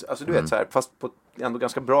storhetsvansinne. Alltså du vet så här, fast på ändå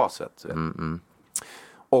ganska bra sätt.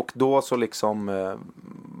 Och då så liksom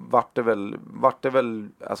vart det väl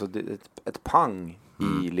alltså ett pang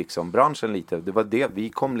i liksom branschen lite. Det var det,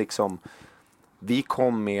 vi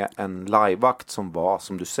kom med en liveakt som var,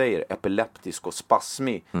 som du säger, epileptisk och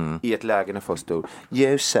spasmig i ett läge när folk stod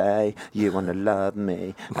you say you wanna love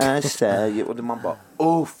me, I say, och man bara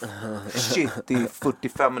shit, det är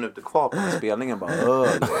 45 minuter kvar på den spelningen bara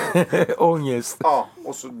ångest. Ja,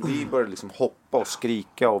 och så vi började liksom hoppa och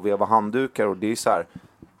skrika och veva handdukar och det är så här.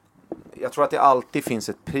 Jag tror att det alltid finns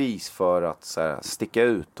ett pris för att så här, sticka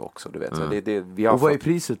ut också, du vet. Så vi har och vad är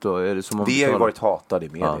priset då? Är det som vi har ju varit hatade i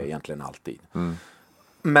media egentligen alltid.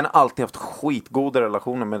 Men alltid haft skitgoda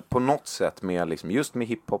relationer med, på något sätt med liksom, just med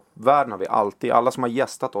hiphop-världen har vi alltid, alla som har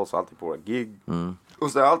gästat oss alltid på våra gig.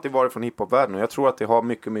 Och så har det alltid varit från hiphop-världen och jag tror att det har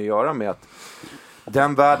mycket med att göra med att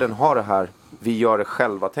den världen har det här, vi gör det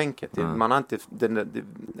själva tänket.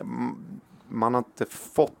 Man har inte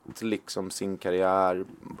fått liksom sin karriär,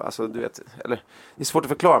 alltså du vet, eller det är svårt att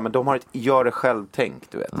förklara, men de har ett gör det själv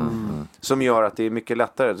tänk, du vet. Som gör att det är mycket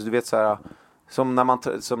lättare, du vet så här,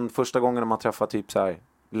 som första gången när man träffar typ så här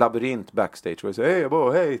Labyrint backstage och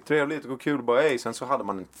säger hej, trevligt och kul, bara hej, sen så hade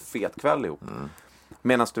man en fet kväll ihop.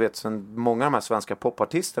 Medan du vet, sen många av de här svenska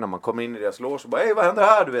popartisterna, man kommer in i deras loge och bara hej, vad händer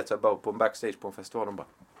här, du vet så här, bara på en backstage på en festival, de bara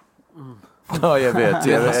ja, jag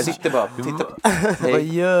vet. Man sitter bara, titta. Hey, vad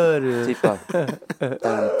gör du? Typ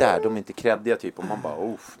de är inte kreddiga typ. Och man bara,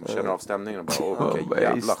 man känner av stämningen och bara, vilka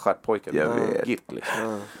jävla skärpojkar. Jag vet. Gitt,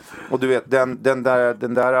 liksom. Och du vet, den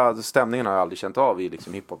där stämningen har jag aldrig känt av i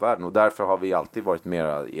liksom hiphop-världen. Och därför har vi alltid varit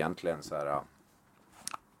mer egentligen så här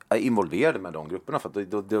involverade med de grupperna. För att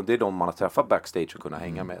det är de man har träffat backstage och kunna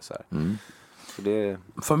hänga med så här. Så det...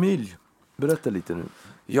 Familj, berätta lite nu.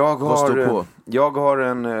 Jag har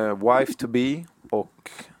en wife to be och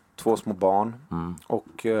 2 små barn.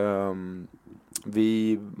 Och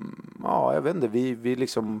vi, jag vet inte, vi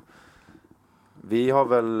liksom, vi har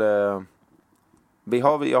väl,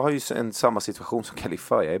 jag har ju samma situation som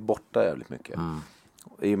Khalifa. Jag är borta jävligt mycket.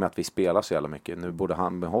 I och med att vi spelar så jävla mycket. Nu både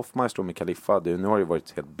han med Hoffmaestro och med Khalifa, nu har det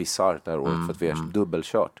varit helt bizarrt det här året för att vi har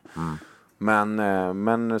dubbelkört.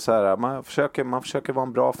 Men så här, man försöker vara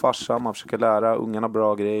en bra farsa, man försöker lära ungarna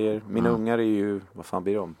bra grejer. Mina ungar är ju, vad fan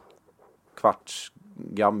blir de? Kvarts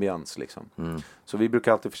Gambians liksom. Så vi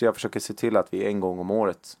brukar alltid försöka se till att vi en gång om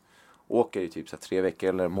året åker i typ så här 3 veckor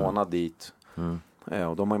eller en månad dit.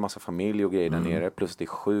 Och de har ju massa familj och grejer där nere. Plus det är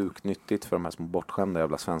sjukt nyttigt för de här små bortskämda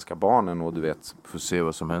jävla svenska barnen. Och du vet, får se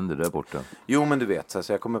vad som händer där borta. Jo, men du vet,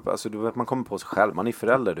 du vet, man kommer på sig själv. Man är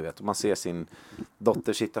förälder, du vet. Och man ser sin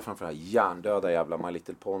dotter sitta framför det här hjärndöda jävla My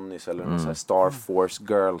Little Ponies. Eller någon så här Star Force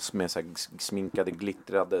Girls med så här sminkade,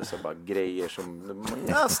 glittrade så bara grejer som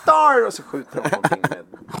Star! Och så skjuter de någonting med,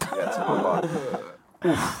 du vet, så man bara,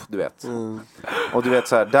 du vet. Och du vet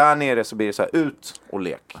så här, där nere så blir det så här, ut och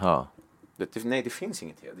lek. Nej, det finns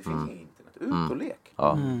inget här. Det finns inget internet. Ut och lek.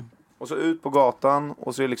 Och så ut på gatan.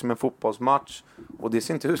 Och så är det liksom en fotbollsmatch. Och det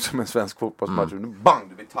ser inte ut som en svensk fotbollsmatch. Bang,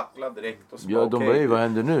 du blir tacklad direkt. Och så ja, de bara, vad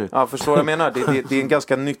händer nu? Ja, förstår jag menar. Det är en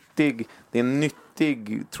ganska nyttig,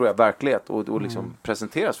 tror jag, verklighet. Och liksom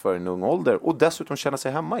presenteras för en ung ålder. Och dessutom känna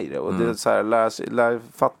sig hemma i det. Och det är så här, lär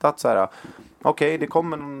fatta att så här, okej, det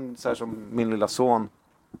kommer någon så här som min lilla son.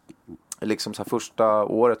 Liksom så här första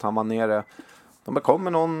året han var nere. De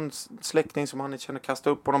kommer någon släkting som han inte känner, kasta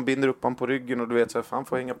upp och de binder upp han på ryggen och du vet så här, han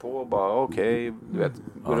får hänga på och bara okej, du vet,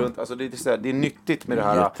 gå runt. Alltså det är så här, det är nyttigt med det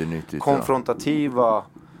här konfrontativa,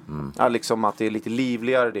 liksom att det är lite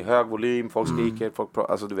livligare, det är hög volym, folk skriker,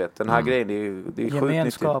 alltså du vet, den här grejen, det är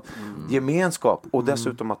gemenskap. Gemenskap och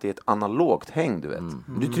dessutom att det är ett analogt häng, du vet.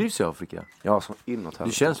 Du trivs i Afrika? Ja, så inåt här.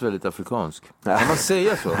 Du känns väldigt afrikansk. Kan man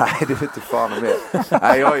säga så? Nej, det vet inte fan om det.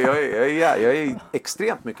 Nej, jag är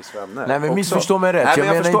extremt mycket svenne. Nej, men missförstå mig rätt. Nej,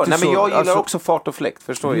 men jag förstår. Nej, men jag gillar också fart och fläkt,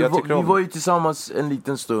 förstår jag. Vi var ju tillsammans en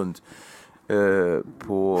liten stund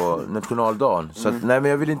på nationaldagen. Så att, nej,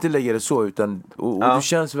 men jag vill inte lägga det så, utan och du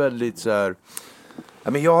känns väldigt så här.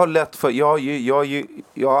 Ja, men jag har lätt för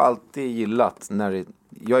jag har alltid gillat när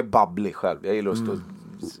jag är babblig själv. Jag gillar att stå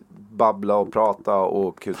babbla och prata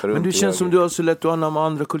och kuta runt. Men det känns som du har så lätt att anamma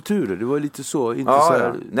andra kulturer. Det var lite så, inte ja, så här.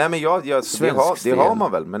 Ja. Nej men det har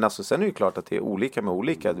man väl. Men alltså, sen är det ju klart att det är olika med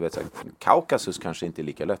olika. Du vet, så här, Kaukasus kanske inte är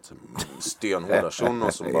lika lätt som stenhårda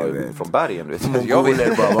shunon som bara från bergen. Du vet.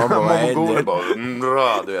 Mongoler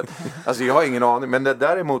bara, du vet. Alltså jag har ingen aning. Men det,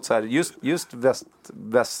 däremot så här, just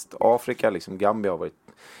Västafrika, liksom Gambia har varit.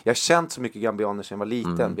 Jag har känt så mycket gambianer sedan jag var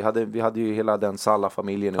liten. Vi hade ju hela den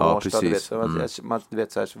Salla-familjen i Årstad.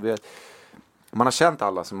 Man har känt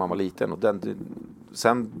alla som man var liten. Och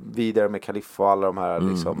sen vidare med Kaliffa och alla de här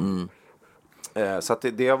liksom. Så att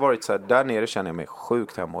det har varit så här, där nere känner jag mig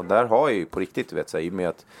sjukt hemma. Och där har jag ju på riktigt, du vet, så här, i och med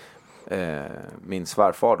att min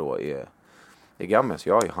svärfar då är gammal. Så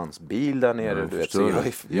jag har ju hans bil där nere, du vet. Så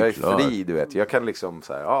jag är fri, du vet. Jag kan liksom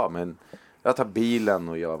så här, men jag tar bilen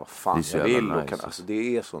och gör vad fan jag vill. Nice. Alltså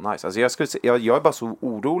det är så nice. Alltså jag är bara så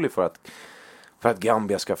orolig för att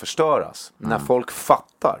Gambia ska förstöras. När folk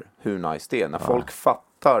fattar hur nice det är. När folk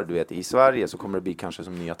fattar, du vet, i Sverige så kommer det bli kanske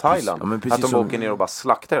som nya Thailand. Att de åker ner och bara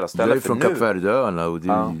slaktar hela stället. Jag är från Kap Verde-öarna och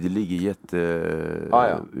det ligger jätte...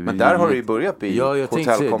 Men där har det ju börjat bli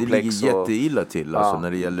hotellkomplex. Det ligger jätteilla till alltså,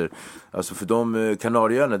 när det gäller... Alltså för de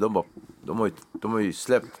Kanarieöarna, de har ju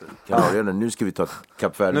släppt Kanarieöarna. Nu ska vi ta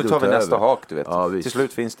Kap Verde. Nu tar vi nästa hak, du vet. Till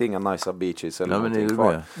slut finns det inga nice beaches eller någonting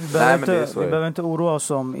kvar. Vi behöver inte oroa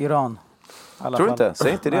oss om Iran. Tror du inte?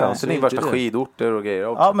 Säg inte det. Så ni är värsta skidorter och grejer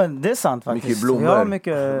också. Ja, men det är sant faktiskt. Mycket blommor. Ja,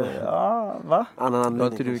 mycket... Ja, va? Har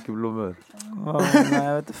inte du mycket blommor? Nej,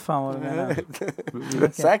 jag vet inte fan vad du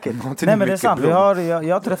menar. Säkert. Nej, men det är sant.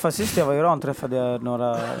 Jag träffade, sist jag var i Iran träffade jag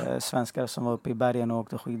några svenskar som var uppe i bergen och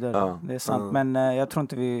åkte skidor. Ja. Det är sant. Men jag tror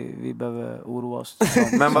inte vi behöver oroa oss.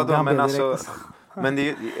 Men vadå? Men alltså... Men det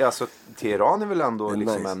är, alltså, Teheran är väl ändå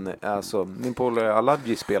liksom nice. Alltså, min polare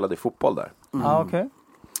Aladji spelade fotboll där. Okej.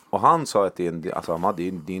 Och han sa att det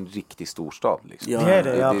är en riktig storstad liksom. Ja, det är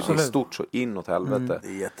det, det är stort så inåt helvete. Det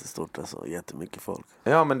är jättestort alltså, jättemycket folk.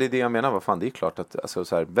 Ja, men det är det jag menar, vad fan, det är klart att alltså,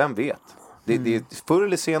 så här, vem vet? Det förr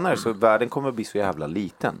eller senare så världen kommer att bli så jävla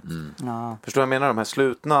liten. Ja. Förstår du vad jag menar? De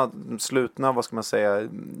här slutna, vad ska man säga,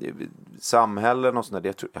 samhällen och sånt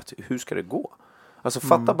där, hur ska det gå? Alltså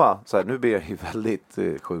fatta bara, så här, nu blir jag ju väldigt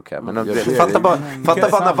sjuk här. Men fatta bara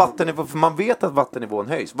när vattennivån, för man vet att vattennivån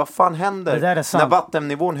höjs. Vad fan händer när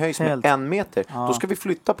vattennivån höjs med 1 meter? Ja. Då ska vi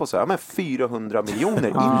flytta på så här, 400 miljoner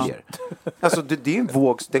indier. Alltså det är en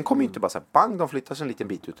våg, den kommer ju inte bara så här, bang, de flyttar sig en liten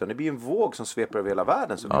bit, utan det blir en våg som sveper över hela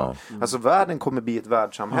världen. Alltså världen kommer bli ett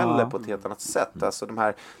världssamhälle på ett helt annat sätt. Alltså de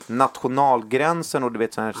här nationalgränsen och du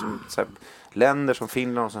vet så här länder som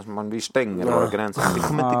Finland och som man vill stänga några gränser. Det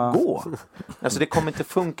kommer inte gå. Alltså det kommer inte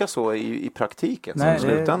funka så i praktiken. Nej, som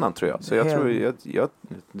slutändan tror jag. Så jag tror, jag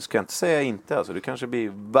ska inte säga inte. Alltså det kanske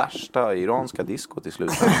blir värsta iranska disco till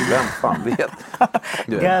slut. Vem fan vet?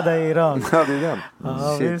 Gädda i Iran. Ja, det är den.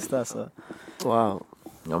 Ja, visst alltså. Wow.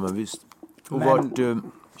 Ja, men visst. Och vart...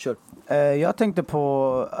 Kör. Jag tänkte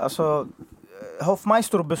på... Alltså...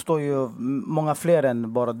 Hoffmaestro består ju av många fler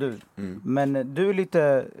än bara du. Men du är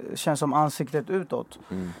lite, känns som ansiktet utåt.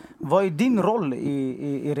 Vad är din roll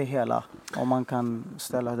i det hela? Om man kan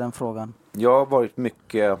ställa den frågan. Jag har varit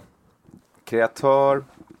mycket kreatör.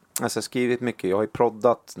 Alltså skrivit mycket. Jag har ju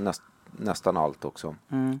proddat nästan allt också.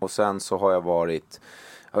 Och sen så har jag varit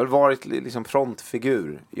liksom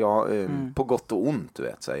frontfigur. På gott och ont, du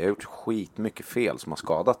vet. Så jag har gjort skitmycket fel som har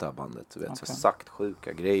skadat det här bandet. Du vet. Så sagt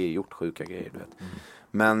sjuka grejer, gjort sjuka grejer, du vet.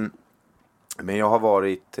 Men jag har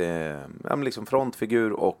varit liksom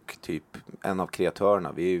frontfigur och typ en av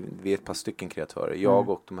kreatörerna. Vi är ett par stycken kreatörer. Jag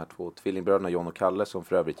och de här 2 tvillingbröderna, John och Kalle, som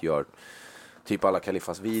för övrigt gör typ alla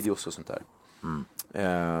Kalifas videos och sånt där.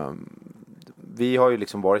 Vi har ju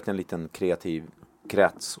liksom varit en liten kreativ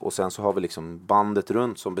krets, och sen så har vi liksom bandet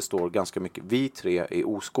runt som består ganska mycket. Vi 3 är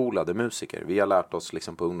oskolade musiker. Vi har lärt oss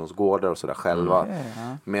liksom på ungdomsgårdar och sådär själva.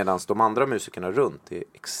 Medan de andra musikerna runt är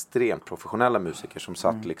extremt professionella musiker som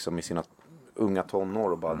satt liksom i sina unga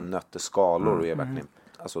tonår och bara nötte skalor och är verkligen,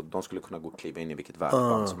 alltså de skulle kunna gå och kliva in i vilket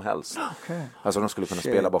världsband som helst. Alltså de skulle kunna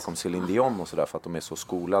spela bakom Céline Dion och sådär, för att de är så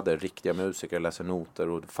skolade, riktiga musiker, läser noter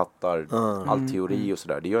och fattar all teori och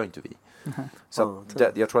sådär. Det gör inte vi. Så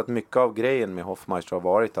jag tror att mycket av grejen med Hoffmaestro har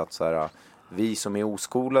varit att så här, vi som är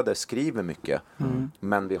oskolade skriver mycket,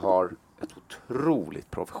 men vi har ett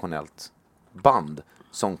otroligt professionellt band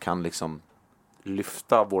som kan liksom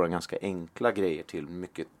lyfta våra ganska enkla grejer till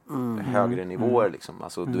mycket högre nivåer liksom.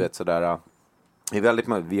 Alltså du vet sådär, det är väldigt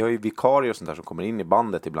möjligt. Vi har ju vikarier och sånt där som kommer in i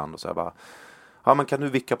bandet ibland och så här bara, ja men kan du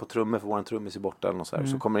vicka på trummor för våran trummis är borta eller något så här.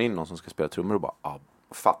 Så kommer in någon som ska spela trummor och bara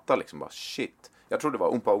fatta liksom bara shit. Jag tror det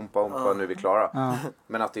var umpa, nu är vi klara.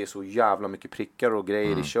 Men att det är så jävla mycket prickar och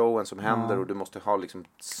grejer i showen som händer och du måste ha liksom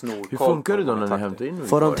snorkoll. Hur funkar det då när ni hämtar in?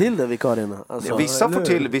 Får de till det, vikarierna? Alltså, vissa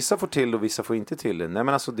får till och vissa får inte till det. Nej,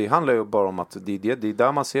 men alltså det handlar ju bara om att det är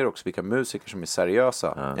där man ser också vilka musiker som är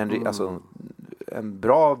seriösa. En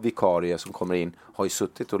bra vikarie som kommer in har ju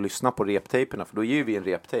suttit och lyssnat på reptejperna, för då ger vi en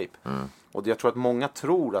reptejp. Och jag tror att många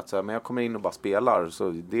tror att så här, men jag kommer in och bara spelar, så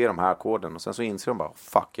det är de här ackorden, och sen så inser de bara,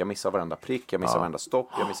 fuck, jag missar varenda prick, jag missar varenda stopp,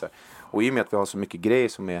 och i och med att vi har så mycket grejer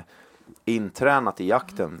som är intränat i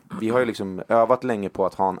akten, vi har ju liksom övat länge på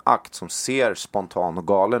att ha en akt som ser spontan och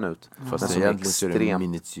galen ut, fast som är extremt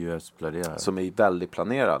minutiöst planerad, som är väldigt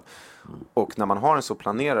planerad. Och när man har en så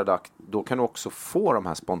planerad akt, då kan du också få de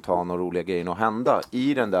här spontana och roliga grejerna att hända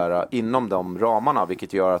i den där, inom de ramarna,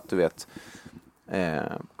 vilket gör att du vet,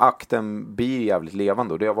 akten blir jävligt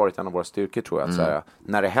levande, och det har varit en av våra styrkor, tror jag, att så här,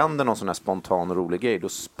 när det händer någon sån här spontan och rolig grej, då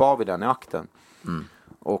spar vi den i akten.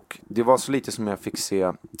 Och det var så lite som jag fick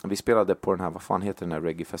se, vi spelade på den här, vad fan heter den här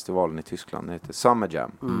reggae-festivalen i Tyskland, den heter Summer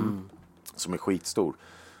Jam, som är skitstor.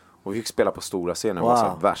 Och vi fick spela på stora scener, det var så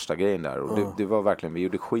här värsta grejen där. Och det var verkligen, vi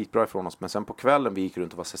gjorde skitbra ifrån oss. Men sen på kvällen, vi gick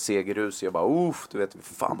runt och var så segerrus. Jag bara, du vet,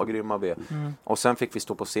 fan vad grymma vi är. Och sen fick vi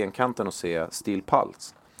stå på scenkanten och se Steel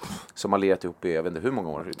Pulse, som har legat ihop i, jag vet inte hur många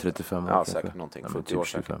år. 35 år. Ja, säkert någonting. 40 år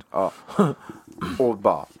säkert. Ja. Och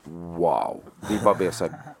bara, wow. Vi bara blev så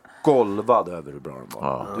här golvade över hur bra de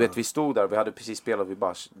var. Du vet, vi stod där, vi hade precis spelat, vi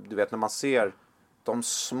bara, du vet, när man ser de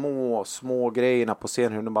små grejerna på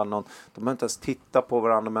scenen, hur de behöver inte ens titta på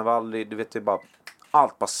varandra, men aldrig, du vet, det bara,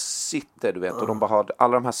 allt bara sitter, du vet, och de bara har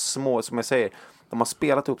alla de här små, som jag säger, de har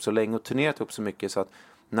spelat upp så länge och turnerat upp så mycket, så att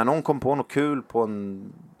när någon kom på något kul på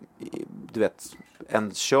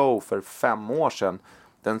en show för 5 år sedan,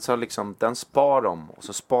 den spar de, och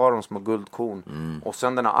så spar de små guldkorn, och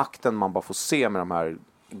sen den här akten man bara får se med de här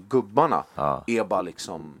gubbarna är bara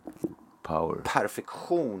liksom power,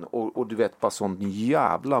 perfektion, och du vet, bara sån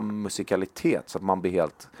jävla musikalitet så att man blir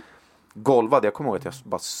helt golvad. Jag kommer ihåg att jag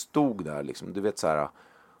bara stod där liksom, du vet, så här,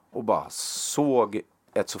 och bara såg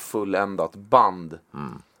ett så fulländat band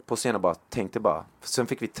på scenen, och bara tänkte bara, sen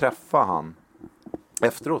fick vi träffa han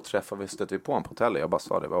efteråt, stötte vi på honom på hotellet. Jag bara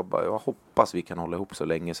sa det, jag hoppas vi kan hålla ihop så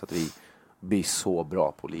länge så att vi blir så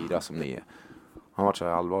bra på lira som ni är. Han var så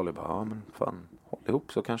här allvarlig, bara, ja men fan, håll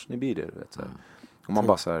ihop så kanske ni blir det, du vet, så här. Och man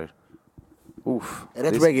bara så här,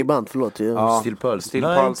 rätt reggae-band, förlåt. Ja. Steel Pulse.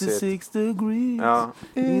 96 degrees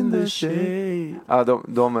in the shade. Ja,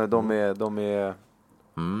 de är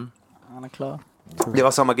Han är klar. Det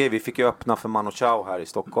var samma grej, vi fick ju öppna för Mano Chao här i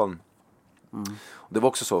Stockholm. Och det var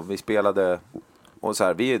också så, vi spelade, och så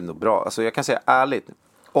här, vi är nog bra, alltså jag kan säga ärligt,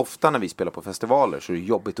 ofta när vi spelar på festivaler så är det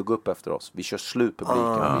jobbigt att gå upp efter oss. Vi kör slut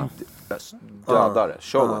publiken, vi dödar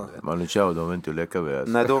showen. Mano Chao, de vill inte leka med oss.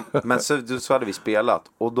 Nej, men så hade vi spelat,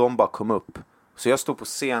 och de bara kom upp. Så jag stod på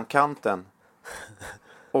scenkanten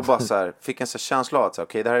och bara så här, fick en så känsla av att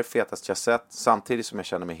okej, det här är fetast jag sett, samtidigt som jag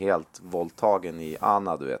känner mig helt våldtagen i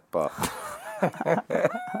Anna, du vet, bara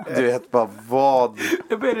du vet, bara vad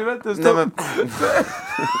jag ber dig, vänta, stopp. Nej,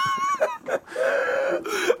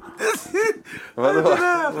 men vadå?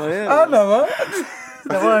 Anna, va?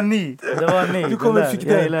 Det var en ny. Du kommer fick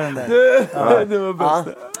jag gillar den där. Det var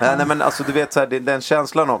bästa. Nej, men alltså du vet så här, den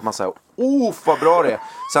känslan av att man säger, vad bra det är.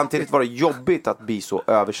 Samtidigt var det jobbigt att bli så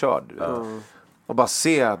överkörd, du vet. Och bara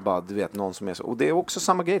se, du vet, någon som är så. Och det är också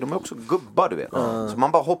samma grej, de är också gubbar, du vet. Så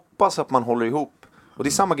man bara hoppas att man håller ihop. Och det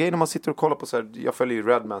är samma grej när man sitter och kollar på så här, jag följer ju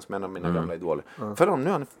Redman som en av mina gamla idoler. För nu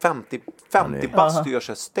är han 50 bast och gör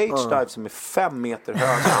så här stage dive som är 5 meter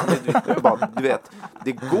hög. Du vet,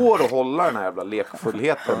 det går att hålla den här jävla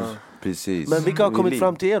lekfullheten. Precis. Men vilka har kommit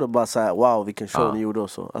fram till er och bara säga, wow, vilken show ni gjorde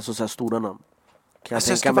och så? Alltså så här stora namn. Jag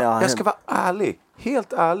ska vara ärlig,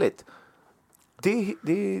 helt ärligt. Det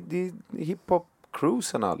är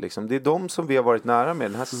hiphop-cruiserna liksom. Det är de som vi har varit nära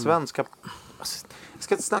med. Den här svenska... Alltså, jag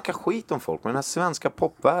ska inte snacka skit om folk, men den här svenska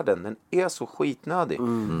popvärlden, den är så skitnödig.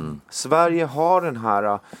 Sverige har den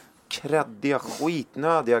här kreddiga,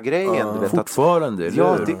 skitnödiga grejen. Du vet, fortfarande, att,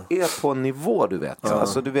 ja, det är på en nivå, du vet.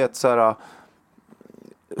 Alltså, du vet, så här...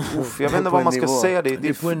 jag vet inte vad man ska säga. Det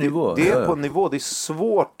är på en nivå. Det är på en nivå. Det är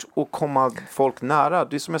svårt att komma folk nära.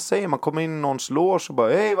 Det är som jag säger, man kommer in i någons loge och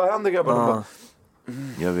bara, hej, vad händer, grabbar?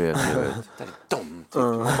 Jag vet. Det är dumt.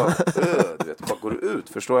 Du vet, bara går ut.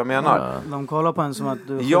 Förstår jag menar? De kollar på en som att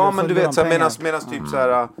du... Ja, men du vet, medan typ så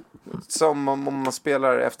här, som om man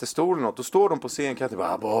spelar efter stolen, då står de på scen, kan inte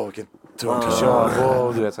bara, vilken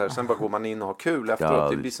du vet så här. Sen bara går man in och har kul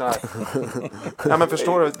efteråt. Det blir så här. Ja, men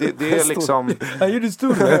förstår du, det är liksom. Ja, det är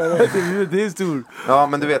stor. Det är stor. Ja,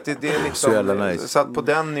 men du vet, det är liksom så nice. Så att på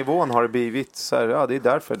den nivån har det blivit så här, ja, det är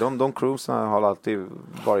därför de cruiserna har alltid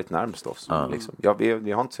varit närmast oss liksom.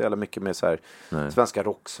 Vi har inte så jävla mycket med så här svenska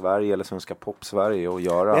rock-Sverige eller svenska pop-Sverige att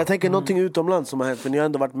göra. Men jag tänker någonting utomlands som har hänt, för ni har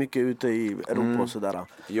ändå varit mycket ute i Europa och sådär.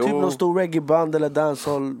 Typ någon stor reggae-band eller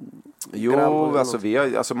dancehall. Jo,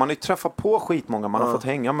 alltså man har ju träffat på skitmånga, man har fått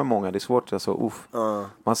hänga med många, det är svårt alltså,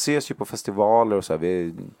 man ses ju på festivaler och så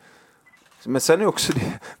här, men sen är också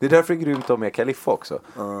det är därför det är grymt med Kaliffa också.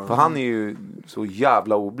 För han är ju så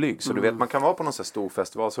jävla oblyg. Så du vet, man kan vara på någon sån här stor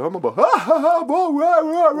festival, så hör man bara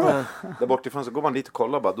där bortifrån så går man dit och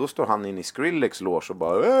kollar bara, då står han inne i Skrillex loge och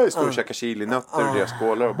bara står och käkar chilinötter och deras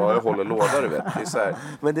skålar och bara håller låda, du vet. Det är så här.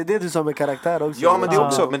 Men det är det du sa med karaktär också. Ja, men det är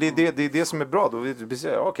också, men det är det som är bra. Då blir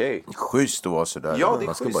det okej. Schysst att vara sådär. Ja, det är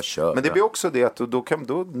man ska schysst. bara köra. Men det blir också det att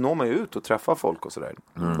då når man ju ut och träffar folk och sådär.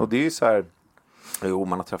 Och det är ju så här. Jo,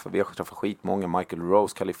 vi har träffat skitmånga. Michael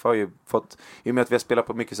Rose, Kaliffa har ju fått, i och med att vi har spelat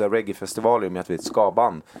på mycket så här reggae-festivaler, i och med att vi är ett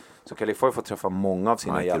skaband, så Kaliffa har ju fått träffa många av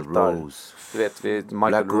sina hjältar. Rose. Du vet,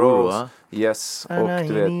 Michael Black Rose, Rose, yes, och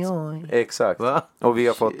du vet, exakt. Va? Och vi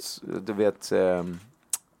har fått, du vet, vad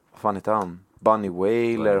fan heter han? Bunny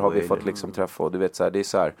Wailer har vi fått liksom träffa, och du vet så här, det är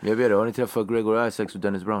så här. Jag vet det, har ni träffat Gregory Isaacs och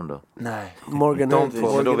Dennis Brown då? Nej. Morgan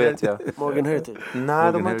Heritage. Då vet jag. Morgan Heritage.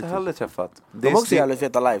 Nej, de har inte heller träffat. De är också jävligt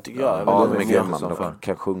feta live tycker jag. Ja, de är grymma, de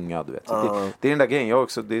kan sjunga, du vet. Det är den där grejen, jag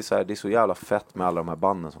också, det är så jävla fett med alla de här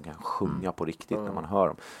banden som kan sjunga på riktigt när man hör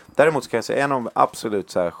dem. Däremot så kan jag säga, en av de absolut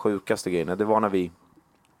så här sjukaste grejerna, det var när vi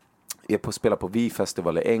är på spela på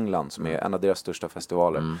V-festival i England, som är en av deras största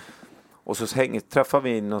festivaler. Och så träffade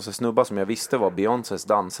vi någon snubba som jag visste var Beyoncés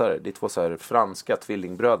dansare. Det är två så här franska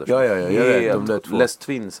tvillingbröder. Ja. Les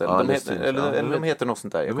Twins. Eller de heter något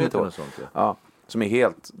sånt där. Jag kommer inte ihåg. Ja, som är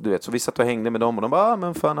helt, du vet. Så vi satt och hängde med dem och de bara,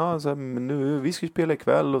 men fan, så här, men nu, vi ska spela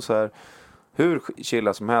ikväll och så här. Hur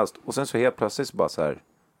chilla som helst. Och sen så helt plötsligt så bara så här,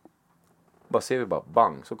 bara ser vi bara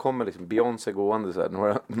bang. Så kommer liksom Beyoncé gående så här,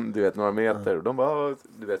 några meter. Och de bara,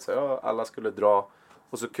 du vet så här, alla skulle dra.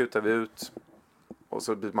 Och så kutar vi ut. Och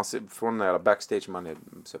så man ser från den här backstage, man är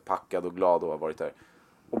så packad och glad och har varit där.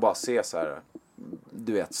 Och bara se så här,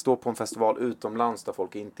 du vet, stå på en festival utomlands där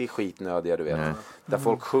folk inte är skitnödiga, du vet. Där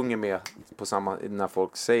folk sjunger med på samma, när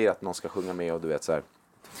folk säger att någon ska sjunga med, och du vet så här.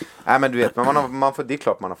 Nej, men du vet, men det är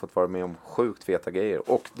klart man har fått vara med om sjukt feta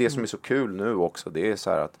grejer. Och det som är så kul nu också, det är så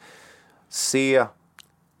här att se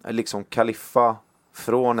liksom Kaliffa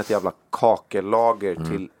från ett jävla kakellager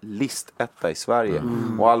till listetta i Sverige.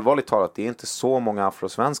 Och allvarligt talat, det är inte så många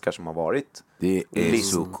afrosvenskar som har varit. Det är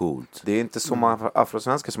så coolt. Det är inte så många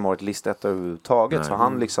afrosvenskar som har varit listetta överhuvudtaget.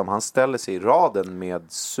 Nej. Så han ställer sig i raden med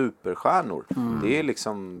superstjärnor. Det är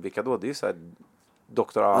liksom, vilka då? Det är så här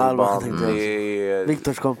Dr. Alban,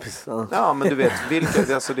 Viktors kompis. Ja, men du vet,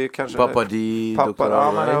 vilka, alltså det är kanske Pappa D, Dr.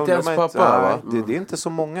 Alban, inte ens pappa, va? Det är inte så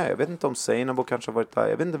många. Jag vet inte om Seinabo kanske har varit där.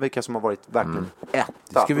 Jag vet inte vilka som har varit verkligen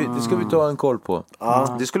etta. Det ska vi ta en koll på.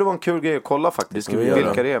 Det skulle vara en kul grej att kolla faktiskt.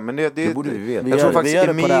 Vilka det är. Men det borde vi veta. Jag tror faktiskt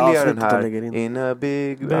Emilia den här In a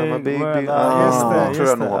big world. Tror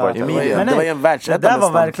jag nog har varit där. Det var en världsetta. Det där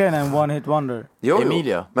var verkligen en one hit wonder. Jo,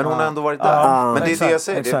 Emilia. Men hon har ändå varit där. Men det är det jag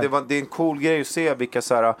säger. Det är en cool grej att se vilka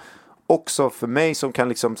så här, också för mig som kan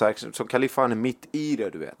liksom så här, som Kaliffa är mitt i det,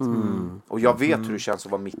 du vet. Och jag vet hur det känns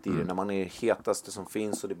att vara mitt i det när man är hetaste som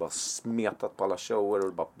finns och det är bara smetat på alla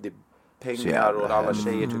shower och det är pengar och alla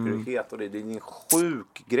tjejer tycker det är het och det är en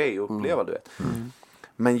sjuk grej att uppleva, du vet.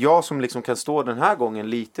 Men jag som liksom kan stå den här gången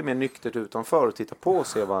lite mer nyktert utanför och titta på och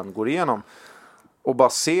se vad han går igenom och bara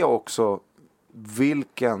se också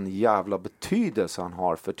vilken jävla betydelse han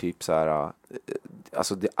har för typ så här,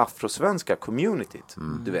 alltså det afrosvenska communityt,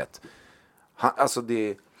 du vet. Alltså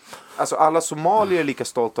alla somalier är lika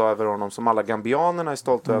stolta över honom som alla gambianerna är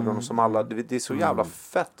stolta över honom som alla, det är så jävla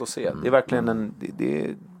fett att se. Det är verkligen det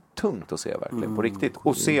är tungt att se verkligen på riktigt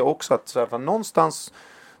och se också att så här, någonstans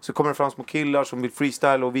så kommer det fram små killar som vill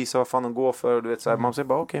freestyle och visa vad fan de går för, du vet så här, man säger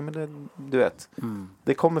bara okej, men det, du vet.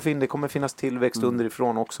 Det kommer finnas tillväxt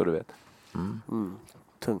underifrån också, du vet.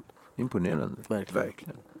 Tungt. Imponerande.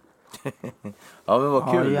 Verkligen. Ja, men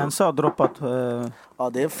vad kul. Jens har droppat ja,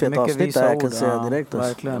 det är fett avsnitt där, jag kan säga direkt.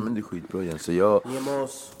 Ja, men det är skitbra, Jens.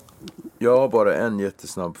 Jag har bara en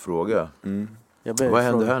jättesnabb fråga. Vad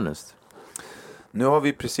händer härnäst? Nu har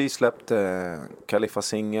vi precis släppt Kaliffa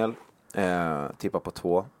singel, tippa på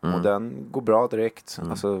 2 och den går bra direkt.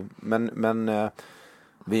 Alltså, men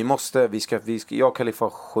jag och Kaliffa har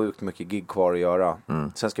sjukt mycket gig kvar att göra.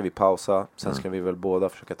 Sen ska vi pausa. Sen ska vi väl båda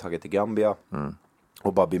försöka tagga till Gambia.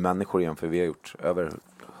 och bara bli människor igen, för vi har gjort över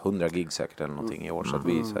 100 gig säkert eller någonting i år, så att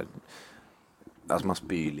vi så här, alltså man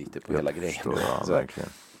spyr lite på hela grejen. Ja, verkligen.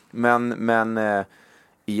 Men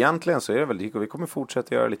egentligen så är det väl, vi kommer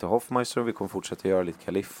fortsätta göra lite Hoffmaestro, vi kommer fortsätta göra lite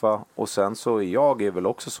Khalifa, och sen så är väl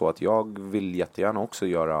också så att jag vill jättegärna också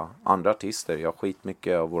göra andra artister. Jag har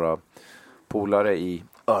skitmycket av våra polare i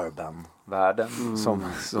urban-världen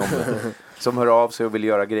som hör av sig och vill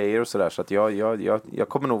göra grejer och sådär, så att jag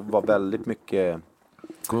kommer nog vara väldigt mycket...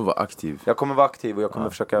 Kommer vara aktiv. Jag kommer vara aktiv och jag kommer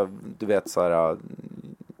försöka, du vet, så här,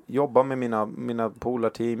 jobba med mina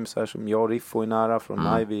polarteam så här, som jag och Riffo är nära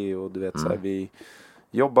från Ivy, och du vet så här, vi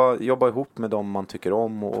jobba ihop med dem man tycker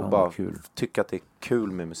om, och bara tycka att det är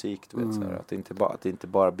kul med musik, du vet så här, att det inte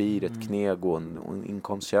bara blir ett kneg och en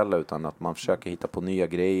inkomstkälla, utan att man försöker hitta på nya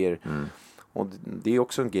grejer. Och det är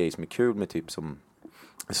också en grej som är kul med typ som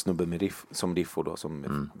snubbe med Riffo då,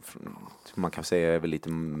 som man kan säga är väl lite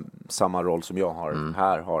samma roll som jag har.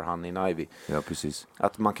 Här har han i Ivy. Ja, precis.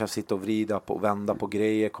 Att man kan sitta och vrida på och vända på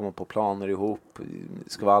grejer, komma på planer ihop,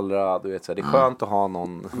 skvallra, du vet så här. Det är skönt att ha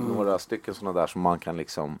några stycken sådana där som man kan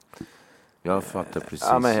liksom... Jag fattar precis.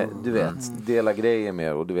 Ja, men du vet, dela grejer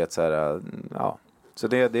med, och du vet så här, ja. Så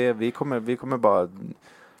vi kommer bara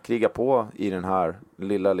kriga på i den här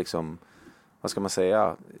lilla liksom, vad ska man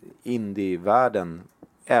säga, indie-världen.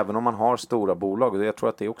 Även om man har stora bolag, och jag tror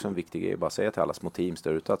att det är också en viktig grej, bara säga till alla små teams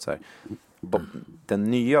där ute att så här, den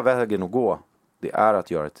nya vägen att gå, det är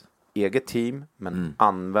att göra ett eget team, men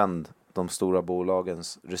använd de stora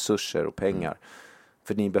bolagens resurser och pengar.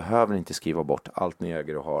 För ni behöver inte skriva bort allt ni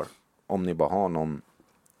äger och har, om ni bara har någon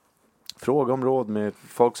fråga om råd med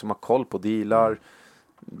folk som har koll på dealar,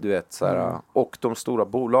 du vet så här, och de stora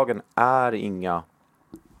bolagen är inga,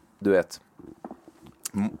 du vet,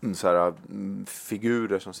 så här,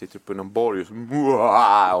 figurer som sitter uppe i någon borg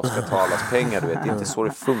och ska ta allas pengar, du vet. Det är inte så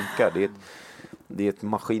det funkar. Det är ett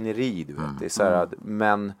maskineri, du vet. Det är så här,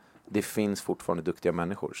 men det finns fortfarande duktiga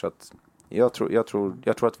människor, så att jag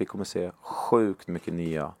tror att vi kommer se sjukt mycket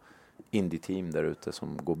nya indie-team där ute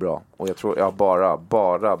som går bra. Och jag tror jag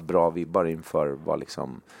bara bra vibbar inför vad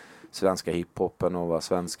liksom svenska hiphopen och vad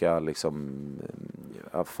svenska liksom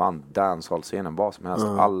dancehall-scenen, vad som helst.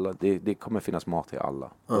 Alla, det kommer finnas mat till alla.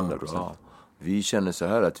 100%. Vi känner så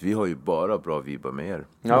här att vi har ju bara bra vibbar med er.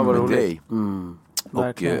 Ja, vad roligt.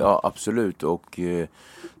 Och ja, absolut. Och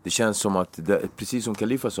det känns som att precis som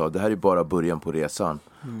Khalifa sa, det här är bara början på resan.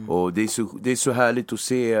 Och det är så härligt att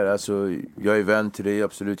se er. Alltså, jag är vän till dig,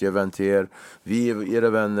 absolut, jag är vän till er. Vi är era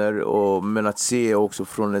vänner, men att se också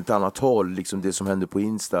från ett annat håll liksom det som händer på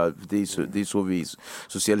Insta, det är så vi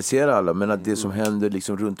socialiserar alla, men att det som händer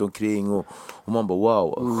liksom runt omkring, och man bara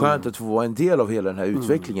wow, skönt att få vara en del av hela den här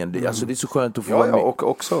utvecklingen. Alltså det är så skönt att få vara med. Och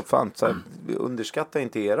också fan, så här, underskatta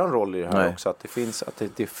inte eran roll i det här. Också, att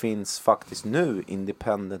det finns faktiskt nu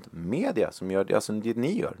independent media som gör det, alltså det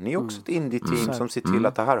ni gör. Ni är också ett indie-team som ser till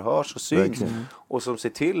att det här hörs och syns, och som ser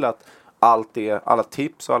till att alla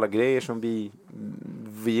tips och alla grejer som vi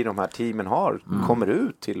i de här teamen har kommer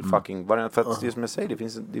ut till fucking varje, för att det som jag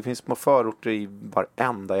säger, det finns små förorter i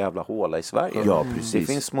varenda jävla håla i Sverige. Ja, precis.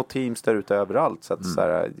 Det finns små teams där ute överallt, så att så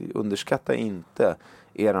här, underskatta inte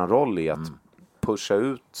eran roll i att pusha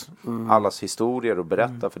ut allas historier och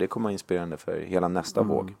berätta, för det kommer vara inspirerande för hela nästa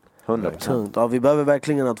våg. 100%. Ja, vi behöver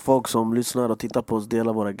verkligen att folk som lyssnar och tittar på oss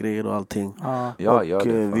delar våra grejer och allting. Och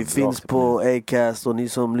vi finns på Acast, och ni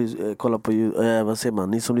som kollar på vad säger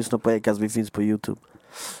man? Ni som lyssnar på Acast, vi finns på YouTube.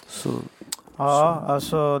 Så. Ja,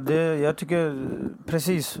 alltså jag tycker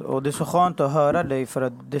precis, och det är så skönt att höra dig, för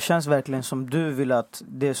att det känns verkligen som du vill att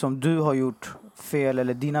det som du har gjort fel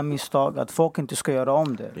eller dina misstag, att folk inte ska göra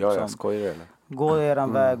om det. Ja, jag skojar eller? Gå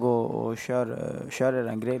eran väg och kör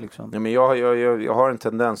eran grej liksom. Ja, men jag har en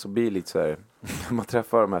tendens att bli lite så här, man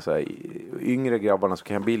träffar de här, så här yngre grabbarna, så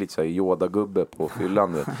kan jag bli lite så här Yoda-gubbe på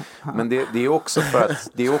fyllan. Men det är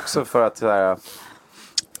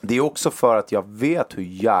också för att jag vet hur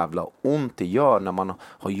jävla ont det gör när man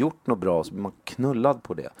har gjort något bra, så blir man knullad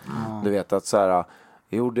på det. Du vet att så här,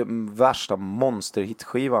 jag gjorde värsta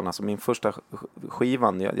monsterhitskivan, alltså min första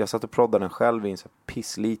skivan, jag satt och proddade den själv i en så här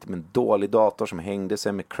pisslite med en dålig dator som hängde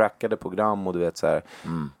sig med crackade program, och du vet så här,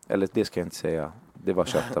 eller det ska jag inte säga, det var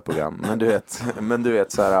köpta program, men du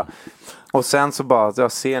vet så här, och sen så bara,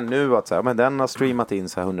 jag ser nu att så här, men den har streamat in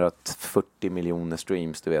så här 140 miljoner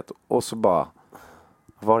streams, du vet, och så bara,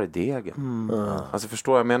 var är degen? Alltså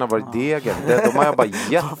förstår jag menar, var är degen? De har jag bara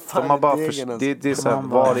gett, de har bara det är så här,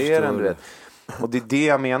 var är den, du vet? Och det är det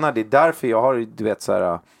jag menar, det är därför jag har, du vet så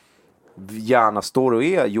här, gärna står och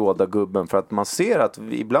är Yoda-gubben, för att man ser att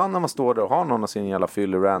ibland när man står där och har någon av sina jävla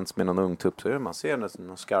fyllerants med någon ung tupp, så är det, man ser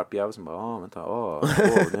någon skarp jävel som bara, vänta,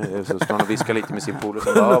 så står han och viskar lite med sin polare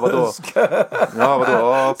som bara, vadå?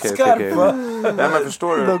 Okej. Nej, men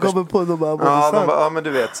förstår du? De kommer på dem bara, ja, men du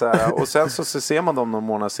vet så här, och sen så ser man dem några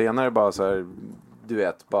månader senare bara så här, du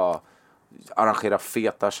vet, bara arrangera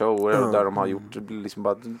feta shower där de har gjort liksom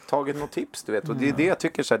bara tagit något tips, du vet, och det är det jag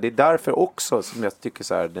tycker så här, det är därför också som jag tycker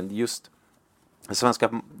så här, den svenska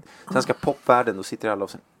popvärlden, då sitter alla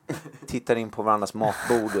och tittar in på varandras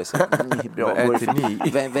matbord och så,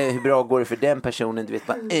 hur bra går det för den personen, du vet,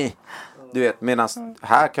 bara, du vet, medan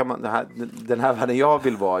här kan man, den här världen jag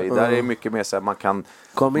vill vara i, där är det mycket mer så här, man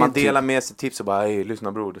delar med sig tips och bara,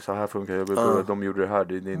 lyssna bror, så här funkar de gjorde det här,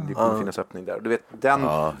 det kommer finnas öppning där, du vet, den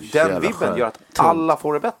vibben gör att alla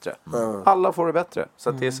får det bättre. Alla får det bättre, så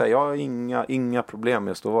att det är så här, jag har inga problem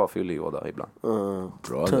med att stå och vara fyllig Yoda ibland.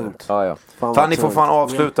 Bra. Ja. Fan, ni får fan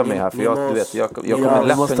avsluta med här, för jag kommer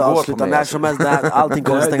läppen gå på mig. När som helst, allting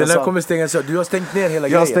kommer stängas av. Det där kommer stängas av. Du har stängt ner hela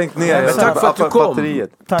grejen. Jag har stängt ner. Tack för att du kom.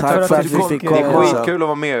 Tack för att vi fick komma. Det är skitkul att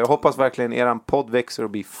vara med. Jag hoppas verkligen eran podd växer och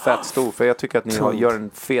blir fett stor, för jag tycker att ni gör en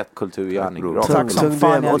fet kulturgärning. Tack som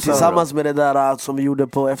fan. Och tillsammans med det där som vi gjorde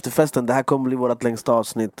på efterfesten, det här kommer bli vårt längsta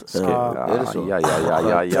avsnitt. Är det så? Ja.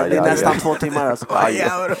 Det är nästan 2 timmar alltså.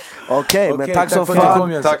 Okej, men tack så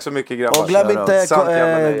fan. Tack så mycket grabbar. Och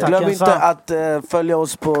glöm inte att följa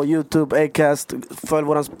oss på YouTube, Acast. Följ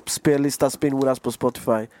våran spellista Spinworas på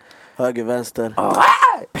Spotify. Höger, vänster.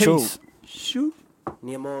 Peace.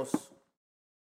 Nemos.